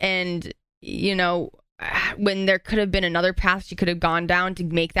 and, you know, when there could have been another path she could have gone down to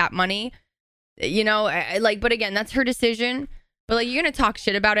make that money, you know, but again, that's her decision. But like, you're going to talk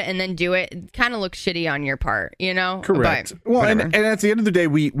shit about it and then do it. It kind of looks shitty on your part, you know? Correct. But well, and at the end of the day,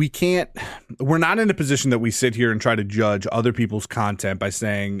 we're not in a position that we sit here and try to judge other people's content by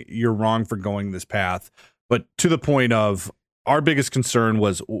saying you're wrong for going this path. But to the point of, our biggest concern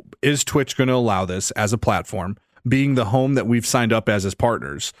was, is Twitch going to allow this as a platform, being the home that we've signed up as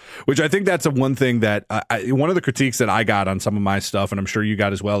partners? Which I think that's one thing that one of the critiques that I got on some of my stuff, and I'm sure you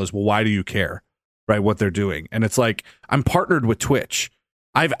got as well, is, well, why do you care? Right, what they're doing. And it's like, I'm partnered with Twitch.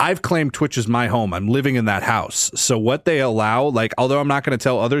 I've claimed Twitch is my home. I'm living in that house. So what they allow, like, although I'm not going to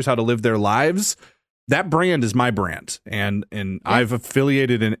tell others how to live their lives, that brand is my brand. And I've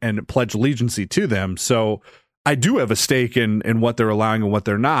affiliated and pledged allegiance to them. So I do have a stake in what they're allowing and what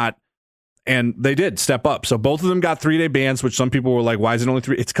they're not. And they did step up. So both of them got 3-day bans, which some people were like, why is it only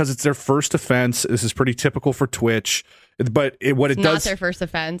 3? It's because it's their first offense. This is pretty typical for Twitch. But it's not their first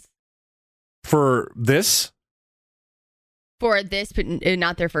offense. For this, but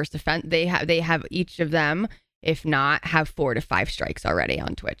not their first offense. They have each of them, if not, have 4 to 5 strikes already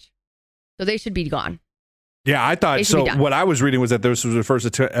on Twitch, so they should be gone. Yeah, I thought so. What I was reading was that this was the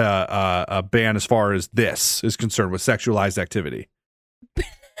first ban as far as this is concerned with sexualized activity.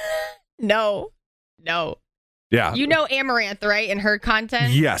 No. Yeah, you know Amaranth, right? And her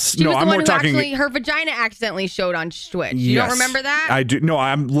content. Yes. She was I'm more talking. Her vagina accidentally showed on Twitch. You Yes, don't remember that? I do. No,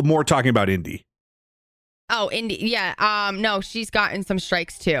 I'm more talking about Indy. Oh, Indy. Yeah. No, she's gotten some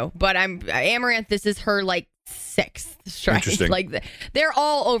strikes too. But Amaranth. This is her like 6th strike. Interesting. Like, they're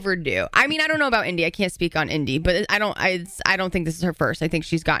all overdue. I mean, I don't know about Indy. I can't speak on Indy, but I don't think this is her first. I think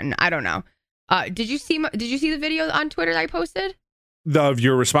she's gotten. I don't know. Did you see the video on Twitter that I posted? Of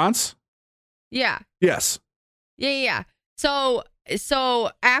your response? Yeah. Yes. Yeah. So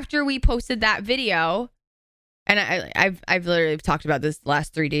after we posted that video, and I've literally talked about this the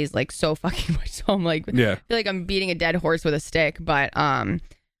last 3 days like so fucking much. So I'm like, yeah, I feel like I'm beating a dead horse with a stick. But I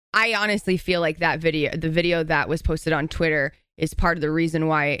honestly feel like the video that was posted on Twitter is part of the reason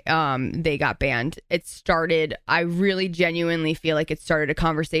why they got banned. I really genuinely feel like it started a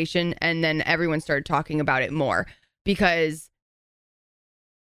conversation, and then everyone started talking about it more, because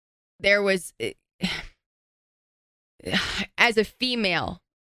there was, as a female,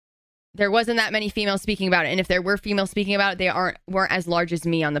 there wasn't that many females speaking about it. And if there were females speaking about it, they weren't as large as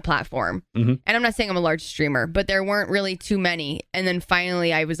me on the platform. Mm-hmm. And I'm not saying I'm a large streamer, but there weren't really too many. And then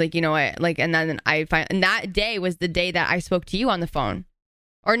finally I was like, you know what? Like, and then and that day was the day that I spoke to you on the phone.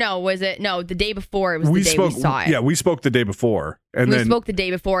 Or no, was it? No, the day before. It was the day we saw it. Yeah, we spoke the day before. We spoke the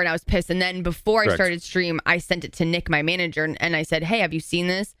day before, and I was pissed. And then before I started stream, I sent it to Nick, my manager, and I said, hey, have you seen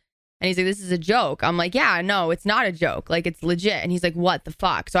this? And he's like, this is a joke. I'm like, yeah, no, it's not a joke. Like, it's legit. And he's like, what the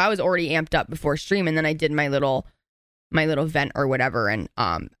fuck? So I was already amped up before stream, and then I did my little vent or whatever. And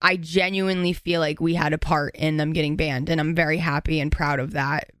I genuinely feel like we had a part in them getting banned, and I'm very happy and proud of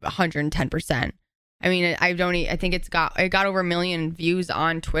that, 110%. I mean, I think it got over 1 million views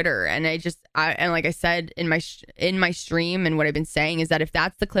on Twitter, and and like I said in my stream, and what I've been saying is that if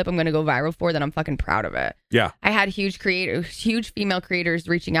that's the clip I'm going to go viral for, then I'm fucking proud of it. Yeah. I had huge female creators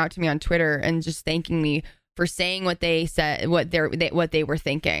reaching out to me on Twitter and just thanking me for saying what they said, what they were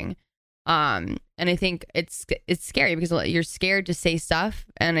thinking. And I think it's scary because you're scared to say stuff,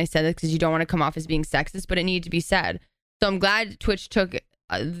 and I said it because you don't want to come off as being sexist, but it needed to be said. So I'm glad Twitch took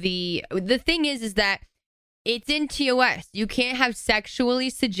the thing is that it's in TOS. You can't have sexually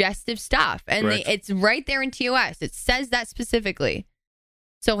suggestive stuff, and it's right there in TOS. It says that specifically.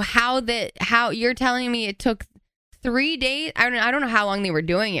 So how you're telling me it took 3 days? I don't know how long they were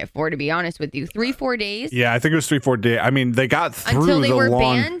doing it for, to be honest with you. 3-4 days? Yeah, I think it was 3-4 days. I mean, they got through until they were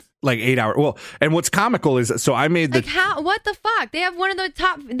long, banned? like 8 hours. Well, and what's comical is, so I made the... Like how? What the fuck? They have one of the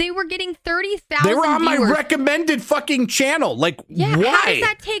top... They were getting 30,000 They were on viewers. my recommended fucking channel. Like, yeah, why? How does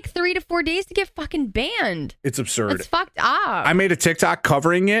that take 3 to 4 days to get fucking banned? It's absurd. It's fucked up. I made a TikTok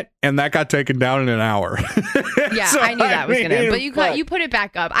covering it, and that got taken down in an hour. Yeah, so I knew that was gonna. But you put it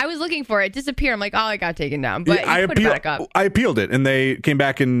back up. I was looking for it, disappeared. I'm like, oh, it got taken down. But you put it back up. I appealed it, and they came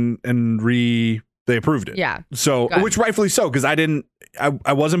back and they approved it. Yeah. So, which rightfully so, because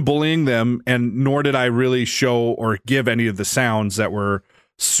I wasn't bullying them, and nor did I really show or give any of the sounds that were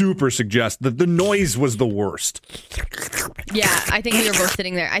super suggestive. The noise was the worst. Yeah, I think we were both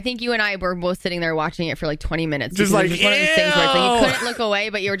sitting there. I think you and I were both sitting there watching it for like 20 minutes. Just like, it was just one of those things where it's like you couldn't look away,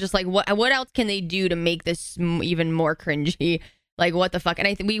 but you were just like, what else can they do to make this even more cringy? Like, what the fuck? And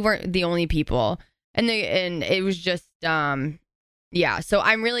I think we weren't the only people. And it was just, yeah. So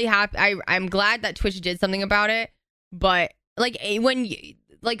I'm really happy. I'm glad that Twitch did something about it. But like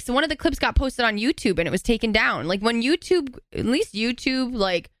so one of the clips got posted on YouTube and it was taken down. Like when YouTube, at least YouTube,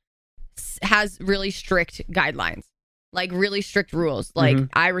 like has really strict guidelines, like really strict rules. Like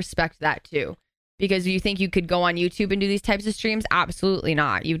I respect that too, because you think you could go on YouTube and do these types of streams? Absolutely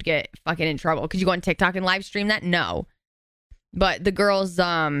not. You'd get fucking in trouble. Could you go on TikTok and live stream that? No. But the girls,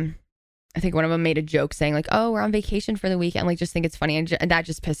 I think one of them made a joke saying like, "Oh, we're on vacation for the weekend." Like, just think it's funny, and that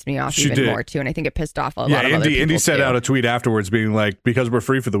just pissed me off more too. And I think it pissed off a lot of other people. Indy sent out a tweet afterwards being like, "Because we're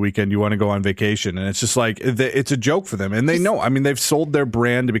free for the weekend, you want to go on vacation?" And it's just like it's a joke for them, and they know. I mean, they've sold their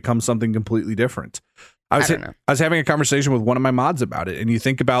brand to become something completely different. I was having a conversation with one of my mods about it, and you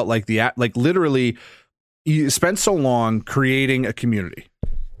think about like literally, you spent so long creating a community.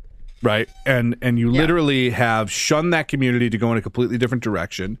 Right. And you literally have shunned that community to go in a completely different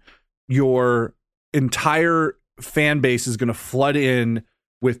direction. Your entire fan base is going to flood in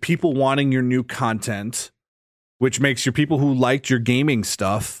with people wanting your new content, which makes your people who liked your gaming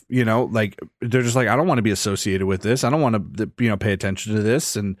stuff, you know, like they're just like, I don't want to be associated with this. I don't want to, pay attention to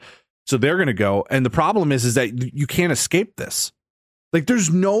this. And so they're going to go. And the problem is that you can't escape this. Like, there's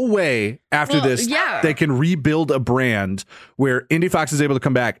no way after this they can rebuild a brand where Indie Fox is able to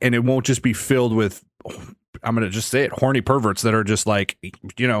come back and it won't just be filled with, I'm going to just say it, horny perverts that are just like,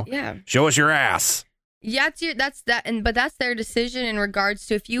 show us your ass. Yeah, but that's their decision in regards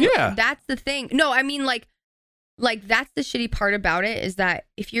to that's the thing. No, I mean, like that's the shitty part about it is that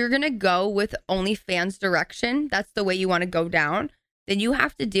if you're going to go with OnlyFans direction, that's the way you want to go down, then you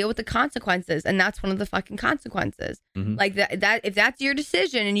have to deal with the consequences. And that's one of the fucking consequences. Mm-hmm. Like that, if that's your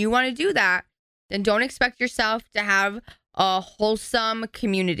decision and you want to do that, then don't expect yourself to have a wholesome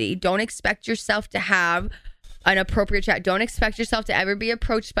community. Don't expect yourself to have an appropriate chat. Don't expect yourself to ever be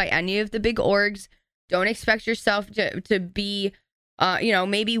approached by any of the big orgs. Don't expect yourself to be,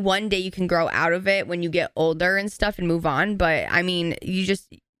 maybe one day you can grow out of it when you get older and stuff and move on. But I mean,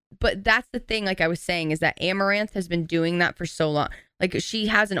 but that's the thing, like I was saying, is that Amaranth has been doing that for so long. Like, she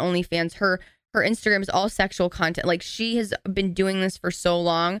has an OnlyFans. Her Instagram is all sexual content. Like, she has been doing this for so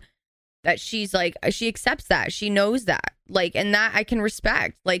long that she's like, she accepts that. She knows that. Like, and that I can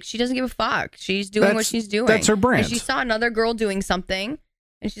respect. Like, she doesn't give a fuck. She's doing what she's doing. That's her brand. And she saw another girl doing something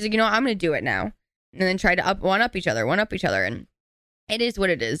and she's like, I'm going to do it now. And then try to one up each other. And it is what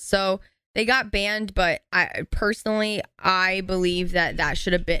it is. So they got banned, but I believe that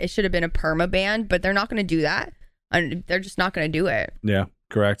should have been a perma ban, but they're not going to do that. And they're just not going to do it. Yeah,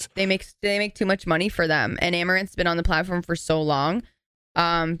 correct. They make too much money for them. And Amaranth's been on the platform for so long.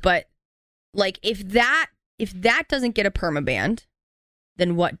 But like, if that doesn't get a perma banned,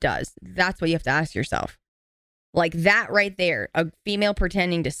 then what does? That's what you have to ask yourself. Like, that right there, a female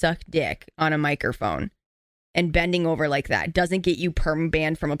pretending to suck dick on a microphone and bending over like that doesn't get you perma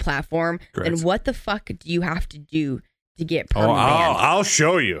banned from a platform. Correct. Then what the fuck do you have to do to get perma banned? I'll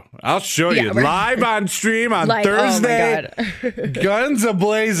show you. You live on stream on Thursday. Oh my God. Guns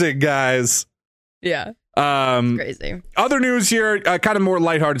a-blazing, guys. Yeah. Crazy. Other news here, kind of more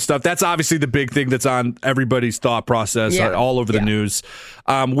lighthearted stuff. That's obviously the big thing that's on everybody's thought process all over the news.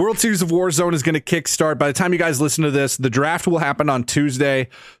 World Series of Warzone is going to kickstart. By the time you guys listen to this, the draft will happen on Tuesday.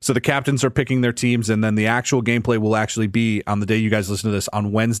 So the captains are picking their teams, and then the actual gameplay will actually be on the day you guys listen to this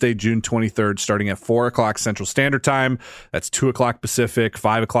on Wednesday, June 23rd, starting at 4 o'clock Central Standard Time. That's 2 o'clock Pacific,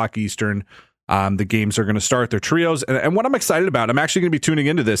 5 o'clock Eastern. The games are going to start their trios. And what I'm excited about, I'm actually going to be tuning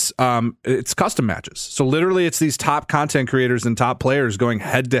into this. It's custom matches. So literally it's these top content creators and top players going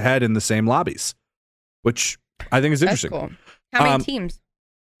head to head in the same lobbies, which I think is interesting. That's cool. How many teams?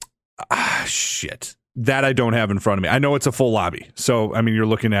 Shit. That I don't have in front of me. I know it's a full lobby. So, I mean, you're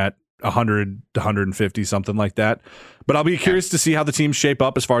looking at 100 to 150, something like that. But I'll be curious to see how the teams shape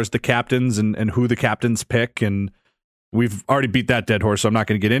up as far as the captains and who the captains pick. And we've already beat that dead horse, so I'm not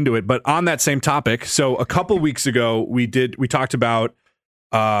going to get into it. But on that same topic, so a couple weeks ago, we talked about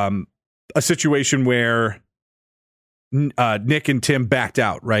a situation where Nick and Tim backed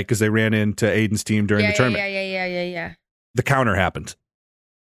out, right? Because they ran into Aiden's team during the tournament. Yeah. The counter happened.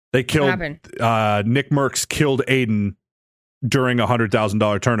 They killed Nick Merckx killed Aiden during a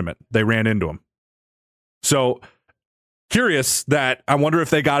 $100,000 tournament. They ran into him. So curious that I wonder if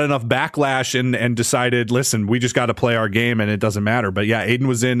they got enough backlash and decided, listen, we just got to play our game and it doesn't matter. But yeah, Aiden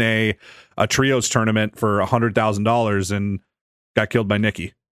was in a trios tournament for $100,000 and got killed by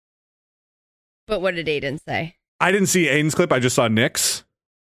Nikki. But what did Aiden say? I didn't see Aiden's clip. I just saw Nick's.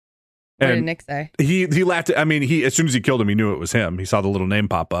 What did Nick say? He laughed. I mean, as soon as he killed him, he knew it was him. He saw the little name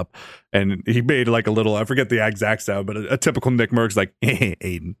pop up, and he made like a little, I forget the exact sound, but a typical Nick Merckx, like, hey,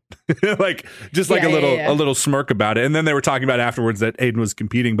 Aiden. Like, just like a little smirk about it. And then they were talking about afterwards that Aiden was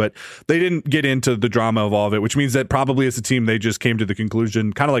competing, but they didn't get into the drama of all of it, which means that probably as a team, they just came to the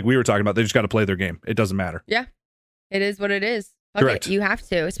conclusion, kind of like we were talking about, they just got to play their game. It doesn't matter. Yeah, it is what it is. Correct. You have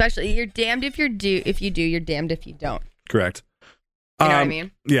to, especially you're damned if you do, you're damned if you don't. Correct. You know what I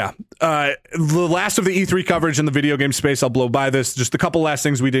mean? Yeah. The last of the E3 coverage in the video game space, I'll blow by this. Just a couple last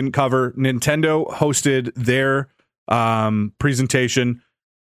things we didn't cover. Nintendo hosted their presentation.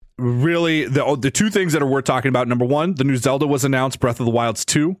 Really, the two things that are worth talking about. Number one, the new Zelda was announced, Breath of the Wilds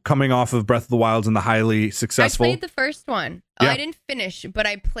 2, coming off of Breath of the Wilds and the highly successful. I played the first one. I didn't finish, but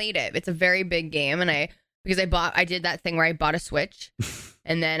I played it. It's a very big game, and I did that thing where I bought a Switch,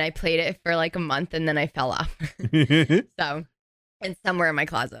 and then I played it for like a month, and then I fell off. So. And somewhere in my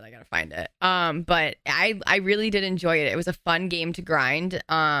closet, I gotta find it. But I really did enjoy it. It was a fun game to grind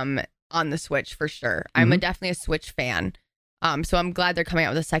on the Switch for sure. I'm definitely a Switch fan. So I'm glad they're coming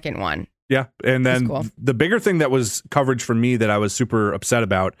out with a second one. Yeah, and then cool. The bigger thing that was coverage for me that I was super upset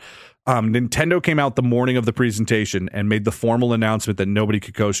about, Nintendo came out the morning of the presentation and made the formal announcement that nobody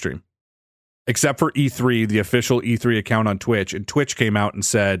could co-stream. Except for E3, the official E3 account on Twitch. And Twitch came out and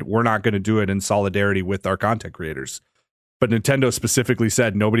said, we're not going to do it in solidarity with our content creators. But Nintendo specifically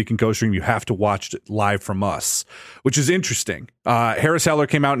said nobody can co-stream. You have to watch it live from us, which is interesting. Harris Heller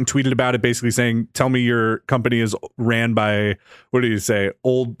came out and tweeted about it, basically saying, tell me your company is ran by, what did he say,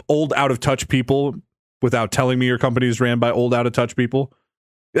 old out of touch people without telling me your company is ran by old out of touch people.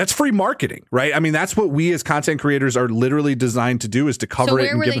 That's free marketing, right? I mean, that's what we as content creators are literally designed to do, is to cover it.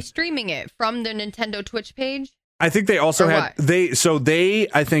 So where were they streaming it? From the Nintendo Twitch page? I think they also had,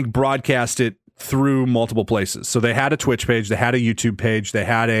 I think broadcast it through multiple places. So they had a Twitch page, they had a YouTube page, they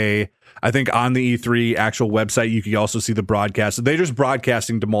had I think on the E3 actual website, you could also see the broadcast. So they're just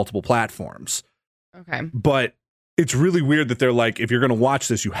broadcasting to multiple platforms. Okay. But it's really weird that they're like, if you're going to watch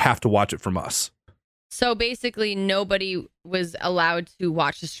this, you have to watch it from us. So basically, nobody was allowed to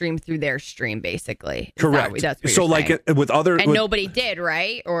watch the stream through their stream, basically. Correct. That's what so you're like saying. with other... And nobody did,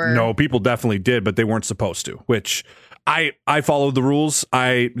 right? Or no, people definitely did, but they weren't supposed to, which... I followed the rules.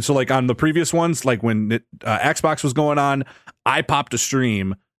 So like on the previous ones, like when Xbox was going on, I popped a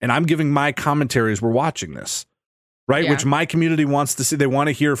stream and I'm giving my commentary as we're watching this, right? Yeah. Which my community wants to see. They want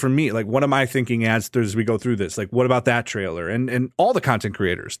to hear from me. Like, what am I thinking as we go through this? Like, what about that trailer? And all the content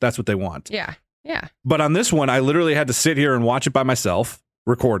creators, that's what they want. Yeah. Yeah. But on this one, I literally had to sit here and watch it by myself,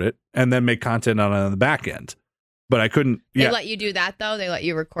 record it, and then make content on the back end. But I couldn't. They let you do that, though? They let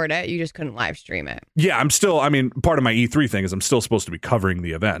you record it? You just couldn't live stream it? Yeah, part of my E3 thing is I'm still supposed to be covering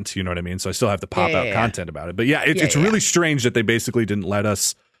the event. You know what I mean? So I still have to pop out content about it. But yeah, it's really strange that they basically didn't let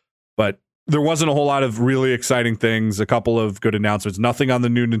us. But there wasn't a whole lot of really exciting things. A couple of good announcements. Nothing on the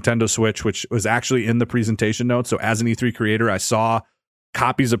new Nintendo Switch, which was actually in the presentation notes. So as an E3 creator, I saw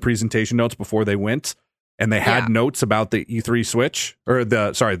copies of presentation notes before they went. And they had notes about the E3 Switch. Or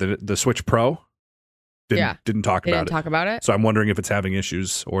the Switch Pro. Didn't talk about it. So I'm wondering if it's having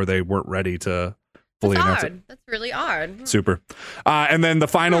issues or they weren't ready to fully That's announce odd. it. That's really odd. Super. And then the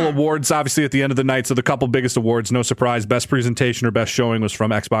final awards, obviously, at the end of the night. So the couple biggest awards, no surprise. Best presentation or best showing was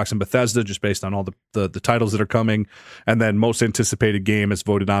from Xbox and Bethesda, just based on all the titles that are coming. And then most anticipated game, as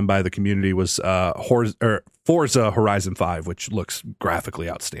voted on by the community, was Forza Horizon 5, which looks graphically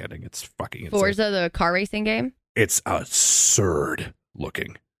outstanding. It's fucking insane. Forza, the car racing game? It's absurd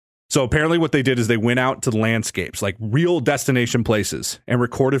looking. So apparently what they did is they went out to the landscapes, like real destination places, and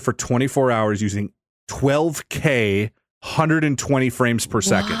recorded for 24 hours using 12K 120 frames per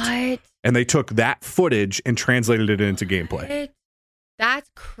second. What? And they took that footage and translated it into gameplay. What? That's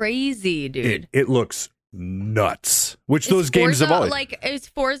crazy, dude. It looks nuts. Which Is those games Forza, have always. is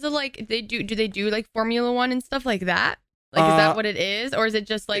Forza like do they do like Formula One and stuff like that? Like is that what it is? Or is it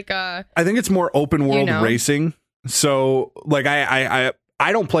just like I think it's more open world racing. So like I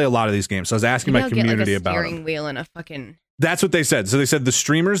don't play a lot of these games. So I was asking my community about steering them. wheel and a fucking That's what they said. So they said the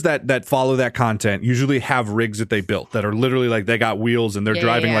streamers that follow that content usually have rigs that they built that are literally like they got wheels and they're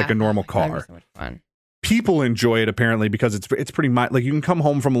driving like a normal car. That'd be so much fun. People enjoy it apparently because it's pretty like you can come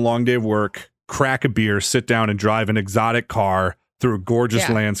home from a long day of work, crack a beer, sit down and drive an exotic car through gorgeous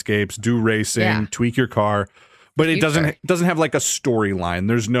landscapes, do racing, tweak your car, but it doesn't have like a storyline.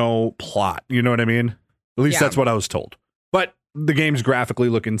 There's no plot. You know what I mean? At least that's what I was told. But the games graphically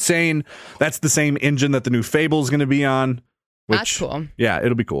look insane. That's the same engine that the new Fable is going to be on. That's cool. Yeah,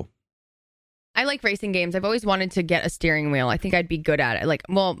 it'll be cool. I like racing games. I've always wanted to get a steering wheel. I think I'd be good at it. Like,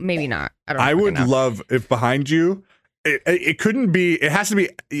 well, maybe not. I would love if behind you, it couldn't be. It has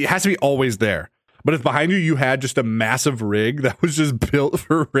to be always there. But if behind you had just a massive rig that was just built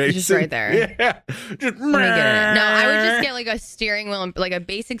for racing, just right there. Yeah, just No, I would just get like a steering wheel, and like a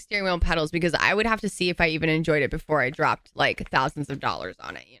basic steering wheel and pedals, because I would have to see if I even enjoyed it before I dropped like thousands of dollars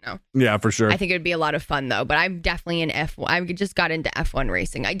on it. You know? Yeah, for sure. I think it would be a lot of fun though. But I'm definitely an F1. I just got into F1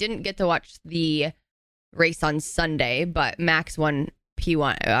 racing. I didn't get to watch the race on Sunday, but Max won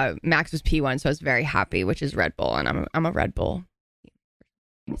P1. Max was P1, so I was very happy, which is Red Bull, and I'm a Red Bull.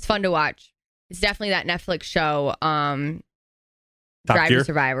 It's fun to watch. It's definitely that Netflix show, Drive to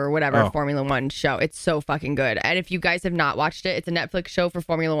Survive or whatever, Formula One show. It's so fucking good. And if you guys have not watched it, it's a Netflix show for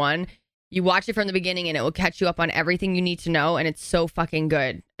Formula One. You watch it from the beginning and it will catch you up on everything you need to know. And it's so fucking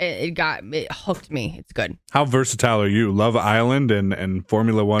good. It hooked me. It's good. How versatile are you? Love Island and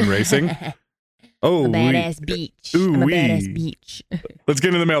Formula One racing? Oh, a badass beach. I'm a badass beach. Let's get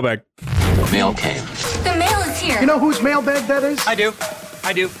into the mailbag. Mail came. The mail is here. You know whose mailbag that is? I do.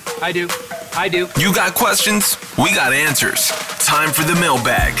 You got questions? We got answers. Time for the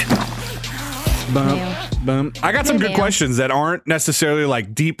mailbag. I got some good questions that aren't necessarily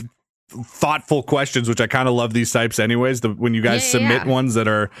like deep, thoughtful questions, which I kind of love these types anyways. When you guys submit ones that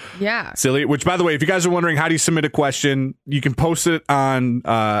are silly, which by the way, if you guys are wondering how do you submit a question, you can post it on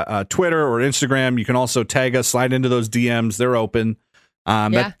Twitter or Instagram. You can also tag us, slide into those DMs. They're open.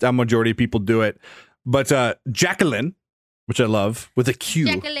 A majority of people do it. But Jacqueline, which I love, with a Q.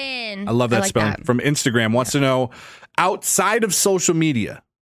 Jacqueline. I love that like spelling. that. From Instagram, wants to know, outside of social media,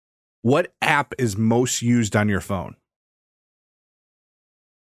 what app is most used on your phone?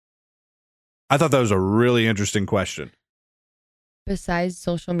 I thought that was a really interesting question. Besides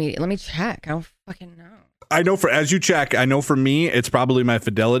social media, let me check. I don't fucking know. I know as you check, I know for me, it's probably my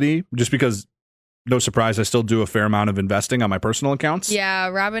Fidelity, just because, no surprise, I still do a fair amount of investing on my personal accounts. Yeah,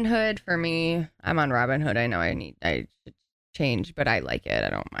 Robinhood for me. I'm on Robinhood. I know I should change, but I like it. I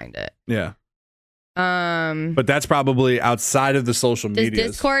don't mind it. Yeah. But that's probably outside of the social media.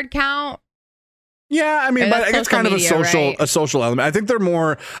 Does Discord count? Yeah, I mean, but I guess kind of a social element. I think they're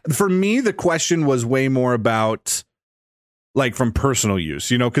more, for me, the question was way more about like from personal use,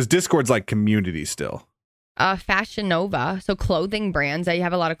 you know, because Discord's like community still. Fashion Nova, so clothing brands. I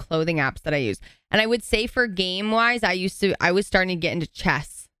have a lot of clothing apps that I use, and I would say for game wise, I was starting to get into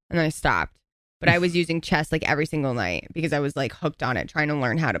chess, and then I stopped. But I was using chess like every single night because I was like hooked on it, trying to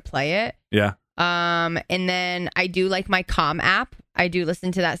learn how to play it. Yeah. And then I do like my Calm app. I do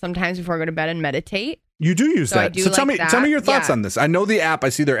listen to that sometimes before I go to bed and meditate. You do use that. So tell me your thoughts on this. I know the app. I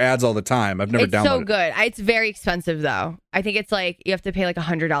see their ads all the time. I've never downloaded it. It's so good. It's very expensive though. I think it's like you have to pay like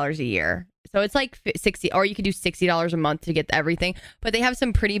 $100 a year. So it's like 60, or you could do $60 a month to get everything. But they have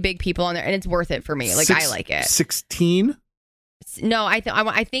some pretty big people on there, and it's worth it for me. Like I like it. 16? No, I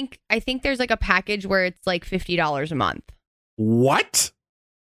think there's like a package where it's like $50 a month. What?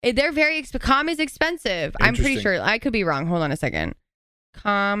 They're very Calm is expensive. I'm pretty sure. I could be wrong. Hold on a second.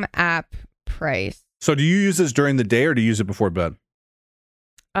 Calm app price. So do you use this during the day or do you use it before bed?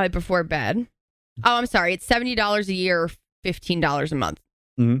 Before bed. Oh, I'm sorry. It's $70 a year or $15 a month.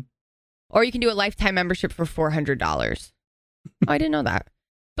 Mm-hmm. Or you can do a lifetime membership for $400. Oh, I didn't know that.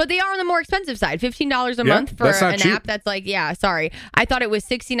 But they are on the more expensive side. $15 a month for an app that's like, sorry. I thought it was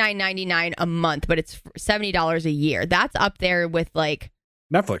 $69.99 a month, but it's $70 a year. That's up there with like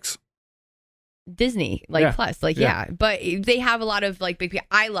Netflix, Disney, like Plus. Like, But they have a lot of like big.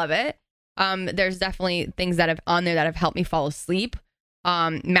 I love it. There's definitely things that have on there that have helped me fall asleep.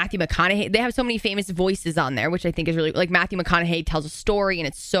 Matthew McConaughey, they have so many famous voices on there, which I think is really like Matthew McConaughey tells a story and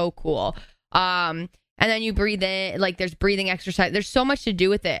it's so cool. And then you breathe in, like there's breathing exercise. There's so much to do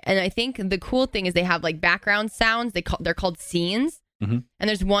with it. And I think the cool thing is they have like background sounds. They're called scenes. Mm-hmm. And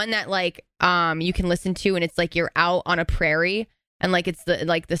there's one that like you can listen to, and it's like you're out on a prairie and like it's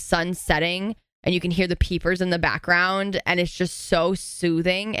the sun setting and you can hear the peepers in the background, and it's just so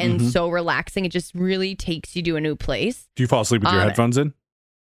soothing and so relaxing. It just really takes you to a new place. Do you fall asleep with your headphones in?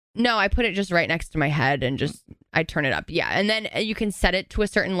 No, I put it just right next to my head and just I turn it up. Yeah. And then you can set it to a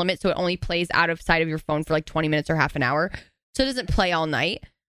certain limit so it only plays out of sight of your phone for like 20 minutes or half an hour. So it doesn't play all night.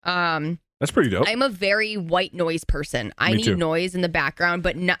 That's pretty dope. I'm a very white noise person. I need noise in the background,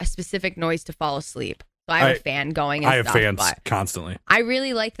 but not a specific noise to fall asleep. So I have a fan going. And I have fans constantly. I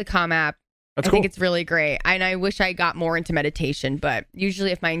really like the Calm app. I think it's really great. And I wish I got more into meditation, but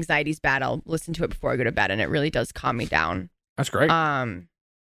usually if my anxiety's bad, I'll listen to it before I go to bed, and it really does calm me down. That's great.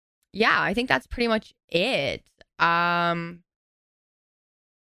 Yeah, I think that's pretty much it. I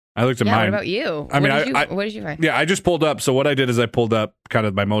looked at mine. What about you? What did you find? Yeah, I just pulled up. So what I did is I pulled up kind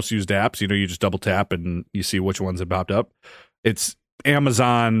of my most used apps. You know, you just double tap and you see which ones have popped up. It's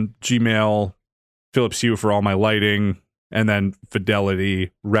Amazon, Gmail, Philips Hue for all my lighting, and then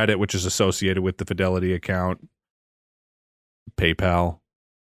Fidelity, Reddit, which is associated with the Fidelity account, PayPal.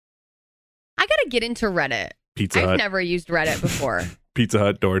 I got to get into Reddit. Pizza Hut. I've never used Reddit before. Pizza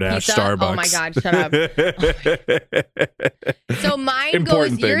Hut, DoorDash, Starbucks. Oh my God, shut up. So mine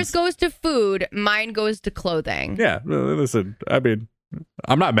yours goes to food, mine goes to clothing. Yeah, listen, I mean,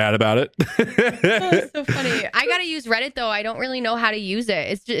 I'm not mad about it. That's so funny. I gotta use Reddit though. I don't really know how to use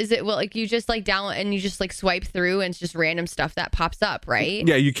it. Like you just like download and you just like swipe through and it's just random stuff that pops up, right?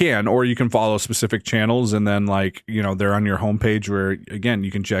 Yeah, you can, or you can follow specific channels and then like, you know, they're on your homepage where again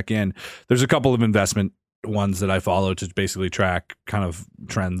you can check in. There's a couple of investment ones that I follow to basically track kind of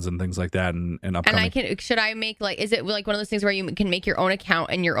trends and things like that and upcoming. And should I make like, is it like one of those things where you can make your own account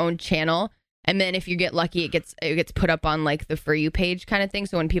and your own channel, and then if you get lucky it gets put up on like the For You page kind of thing,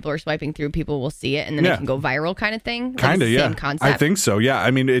 so when people are swiping through people will see it and then it can go viral kind of thing? Kind of, yeah. Same concept. I think so, yeah. I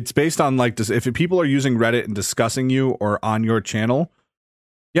mean, it's based on like this, if people are using Reddit and discussing you or on your channel,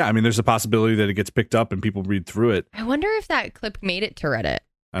 yeah, I mean there's a possibility that it gets picked up and people read through it. I wonder if that clip made it to Reddit.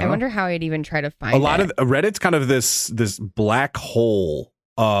 I wonder how I'd even try to find a lot of Reddit's kind of this black hole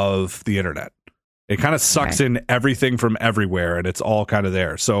of the internet. It kind of sucks in everything from everywhere, and it's all kind of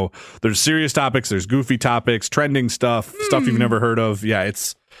there. So there's serious topics, there's goofy topics, trending stuff you've never heard of. Yeah,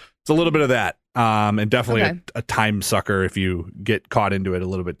 it's a little bit of that, and definitely a time sucker if you get caught into it a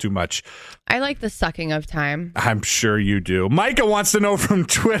little bit too much. I like the sucking of time. I'm sure you do. Micah wants to know from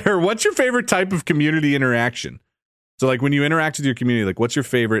Twitter, what's your favorite type of community interaction? So, like, when you interact with your community, like, what's your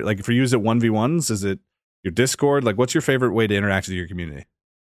favorite? Like, if you use it 1v1s, is it your Discord? Like, what's your favorite way to interact with your community?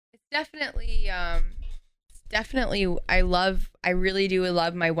 It's definitely, I really do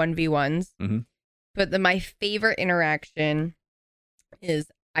love my 1v1s. Mm-hmm. But my favorite interaction is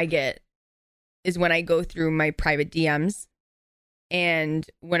when I go through my private DMs. And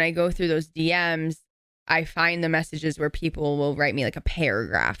when I go through those DMs, I find the messages where people will write me like a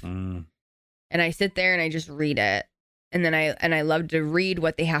paragraph. And I sit there and I just read it. And then I love to read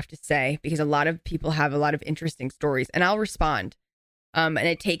what they have to say, because a lot of people have a lot of interesting stories, and I'll respond. And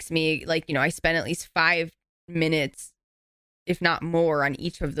it takes me like, you know, I spend at least 5 minutes, if not more, on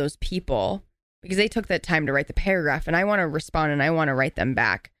each of those people, because they took that time to write the paragraph, and I want to respond and I want to write them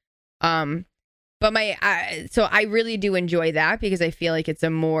back. But so I really do enjoy that, because I feel like it's a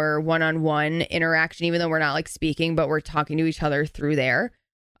more one-on-one interaction, even though we're not like speaking, but we're talking to each other through there.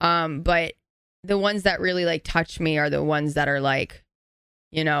 But the ones that really like touch me are the ones that are like,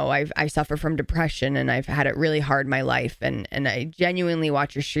 you know, I suffer from depression and I've had it really hard in my life, and I genuinely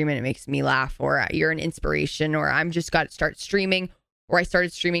watch your stream and it makes me laugh, or you're an inspiration, or I'm just got to start streaming, or I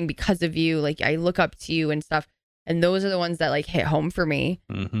started streaming because of you. Like, I look up to you and stuff. And those are the ones that like hit home for me.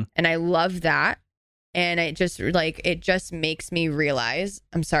 Mm-hmm. And I love that. And it just makes me realize,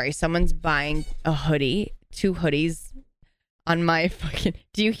 I'm sorry, someone's buying a hoodie, 2 hoodies on my fucking...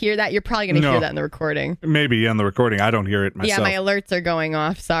 Do you hear that? You're probably going to hear that in the recording. Maybe on the recording. I don't hear it myself. Yeah, my alerts are going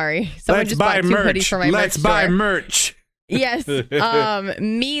off. Sorry. Someone just bought 2 hoodies for my merch. Let's buy merch. Yes.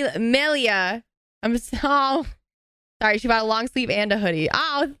 Melia. I'm so... Sorry, she bought a long sleeve and a hoodie.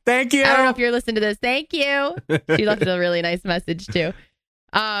 Oh, thank you. I don't know if you're listening to this. Thank you. She left a really nice message too.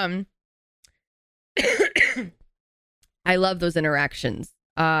 I love those interactions.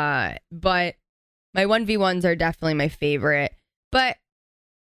 But my 1v1s are definitely my favorite. But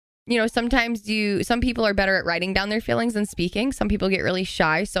sometimes some people are better at writing down their feelings than speaking. Some people get really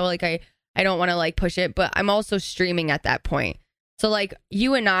shy. So like I don't want to like push it, but I'm also streaming at that point. So like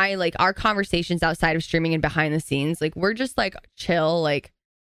you and I, like our conversations outside of streaming and behind the scenes, like we're just like chill. Like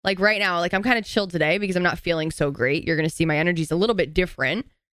right now, like I'm kind of chill today because I'm not feeling so great. You're going to see my energy's a little bit different.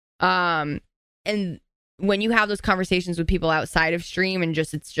 And when you have those conversations with people outside of stream and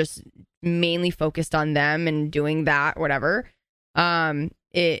it's just mainly focused on them and doing that, whatever,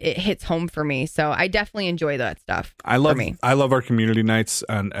 it hits home for me. So I definitely enjoy that stuff. I love our community nights,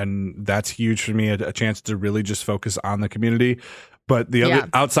 and that's huge for me. A chance to really just focus on the community. But the other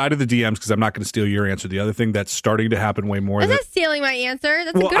outside of the DMs, because I'm not going to steal your answer, the other thing that's starting to happen way more. That's not stealing my answer.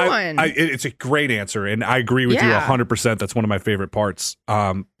 That's a good one. It's a great answer, and I agree with you 100%. That's one of my favorite parts.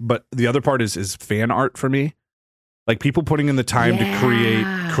 But the other part is fan art for me. Like people putting in the time to create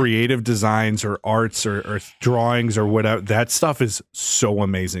creative designs or arts or drawings or whatever. That stuff is so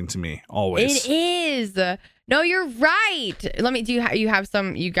amazing to me. Always. It is. No, you're right. Let me. You have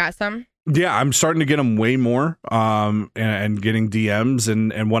some? You got some? Yeah, I'm starting to get them way more, and getting DMs,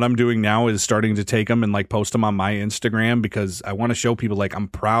 and what I'm doing now is starting to take them and like post them on my Instagram because I want to show people like I'm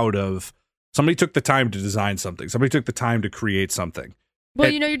proud of somebody took the time to design something, somebody took the time to create something. Well,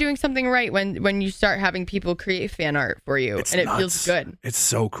 you're doing something right when you start having people create fan art for you, and it feels good. It's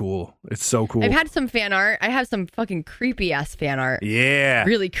so cool. It's so cool. I've had some fan art. I have some fucking creepy ass fan art. Yeah,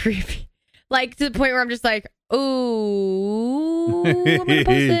 really creepy, like to the point where I'm just like, oh, I'm gonna post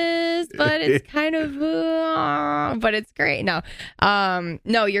this. But it's kind of, but it's great. No,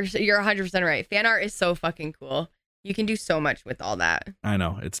 you're 100% right. Fan art is so fucking cool. You can do so much with all that. I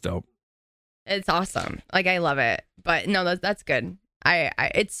know, it's dope. It's awesome. Like I love it. But no, that's good. I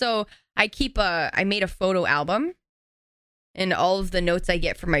made a photo album, and all of the notes I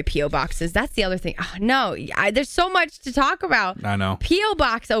get from my PO boxes. That's the other thing. Oh, no, there's so much to talk about. I know. PO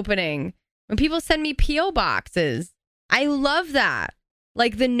box opening. When people send me PO boxes, I love that.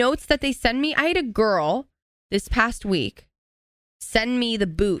 Like the notes that they send me, I had a girl this past week send me the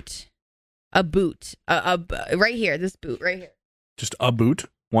boot, a boot, right here, this boot right here. Just a boot?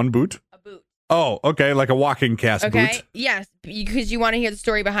 One boot? A boot. Oh, okay, like a walking cast boot. Yes, because you want to hear the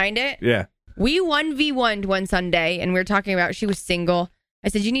story behind it? Yeah. We 1v1'd one Sunday, and we were talking about she was single. I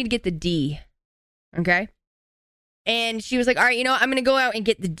said, you need to get the D, okay? And she was like, all right, I'm going to go out and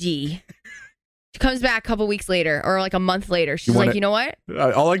get the D. She comes back a couple weeks later or like a month later. She's like, you know what?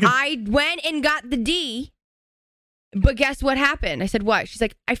 I went and got the D, but guess what happened? I said, what? She's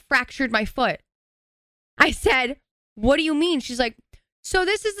like, I fractured my foot. I said, what do you mean? She's like, so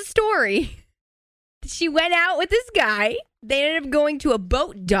this is the story. She went out with this guy. They ended up going to a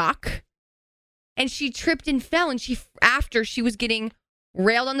boat dock, and she tripped and fell. And after she was getting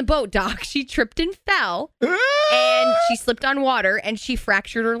railed on the boat dock, she tripped and fell, and she slipped on water, and she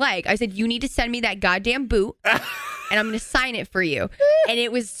fractured her leg. I said, you need to send me that goddamn boot, and I'm going to sign it for you. And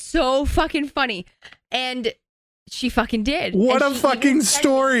it was so fucking funny. And she fucking did. What a fucking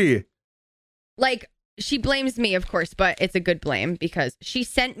story. Like, she blames me, of course, but it's a good blame because she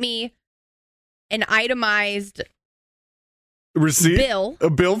sent me an itemized receipt, a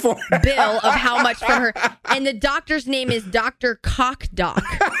bill of how much for her, and the doctor's name is Dr. Cock Doc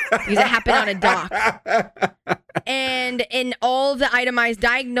because it happened on a dock. And in all the itemized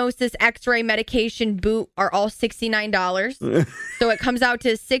diagnosis, X-ray, medication, boot are all $69. So it comes out to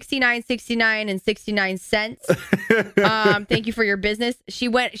 $69.69 and 69 cents. Thank you for your business. She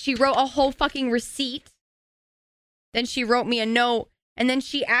wrote a whole fucking receipt. Then she wrote me a note, and then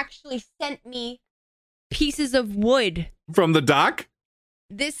she actually sent me pieces of wood. From the dock?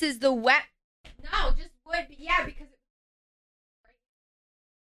 This is the wet. No, just wood. Yeah, because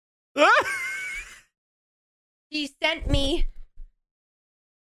she sent me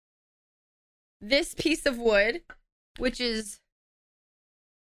this piece of wood, which is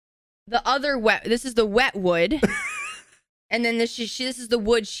the other wet. This is the wet wood. And then this is the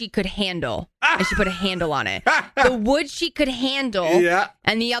wood she could handle. And she put a handle on it. The wood she could handle. Yeah.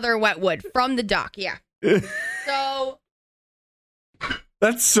 And the other wet wood from the dock. Yeah. So.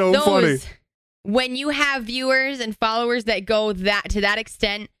 That's so funny. When you have viewers and followers that go to that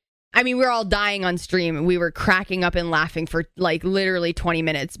extent, I mean, we're all dying on stream. We were cracking up and laughing for like literally 20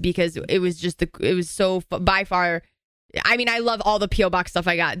 minutes because it was so by far. I mean, I love all the P.O. Box stuff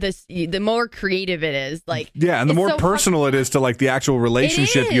I got. The more creative it is, like yeah, and the more so personal it is to like the actual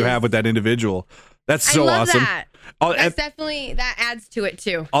relationship you have with that individual. That's so awesome. That's definitely that adds to it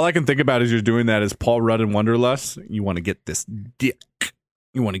too. All I can think about as you're doing that is Paul Rudd in Wonderlust. You want to get this dick.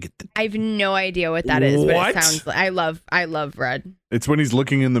 You want to get the... I have no idea what that is, but What? it sounds like I love Red. It's when he's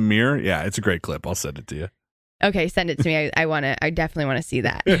looking in the mirror. Yeah, it's a great clip. I'll send it to you. Okay, send it to me. I definitely want to see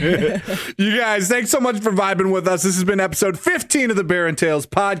that. You guys, thanks so much for vibing with us. This has been episode 15 of the Bear and Tails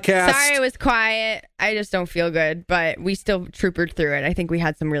podcast. Sorry it was quiet. I just don't feel good, but we still troopered through it. I think we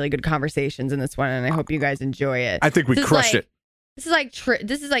had some really good conversations in this one, and I hope you guys enjoy it. I think we crushed it. This is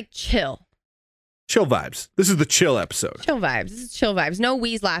like chill. Chill vibes. This is the chill episode. Chill vibes. This is chill vibes. No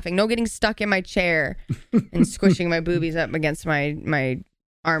wheeze laughing. No getting stuck in my chair and squishing my boobies up against my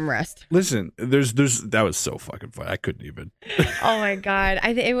armrest. Listen, that was so fucking fun. I couldn't even. Oh my god!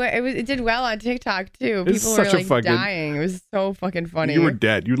 It did well on TikTok too. It's People were such a like fucking- dying. It was so fucking funny. You were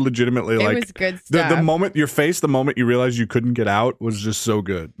dead. You legitimately like. It was good stuff. The moment your face, the moment you realized you couldn't get out, was just so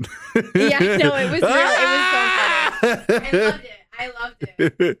good. Yeah, no, it was real. It was so funny. I loved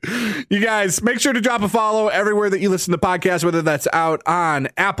it. You guys, make sure to drop a follow everywhere that you listen to podcasts, whether that's out on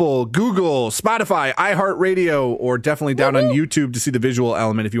Apple, Google, Spotify, iHeartRadio, or definitely down on YouTube to see the visual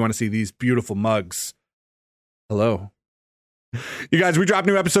element if you want to see these beautiful mugs. Hello. You guys, we drop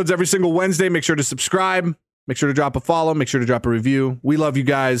new episodes every single Wednesday. Make sure to subscribe. Make sure to drop a follow. Make sure to drop a review. We love you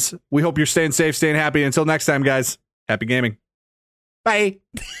guys. We hope you're staying safe, staying happy. Until next time, guys, happy gaming. Bye.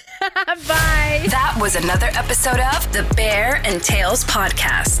 Bye. That was another episode of the Bear and Tails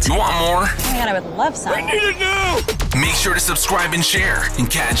podcast. You want more? Oh my God, I would love some. Make sure to subscribe and share and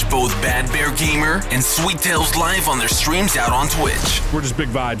catch both Bad Bear Gamer and Sweet Tails live on their streams out on Twitch. We're just big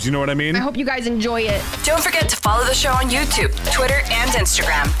vibes. You know what I mean? I hope you guys enjoy it. Don't forget to follow the show on YouTube, Twitter, and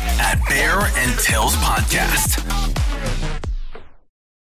Instagram. At Bear and Tails Podcast.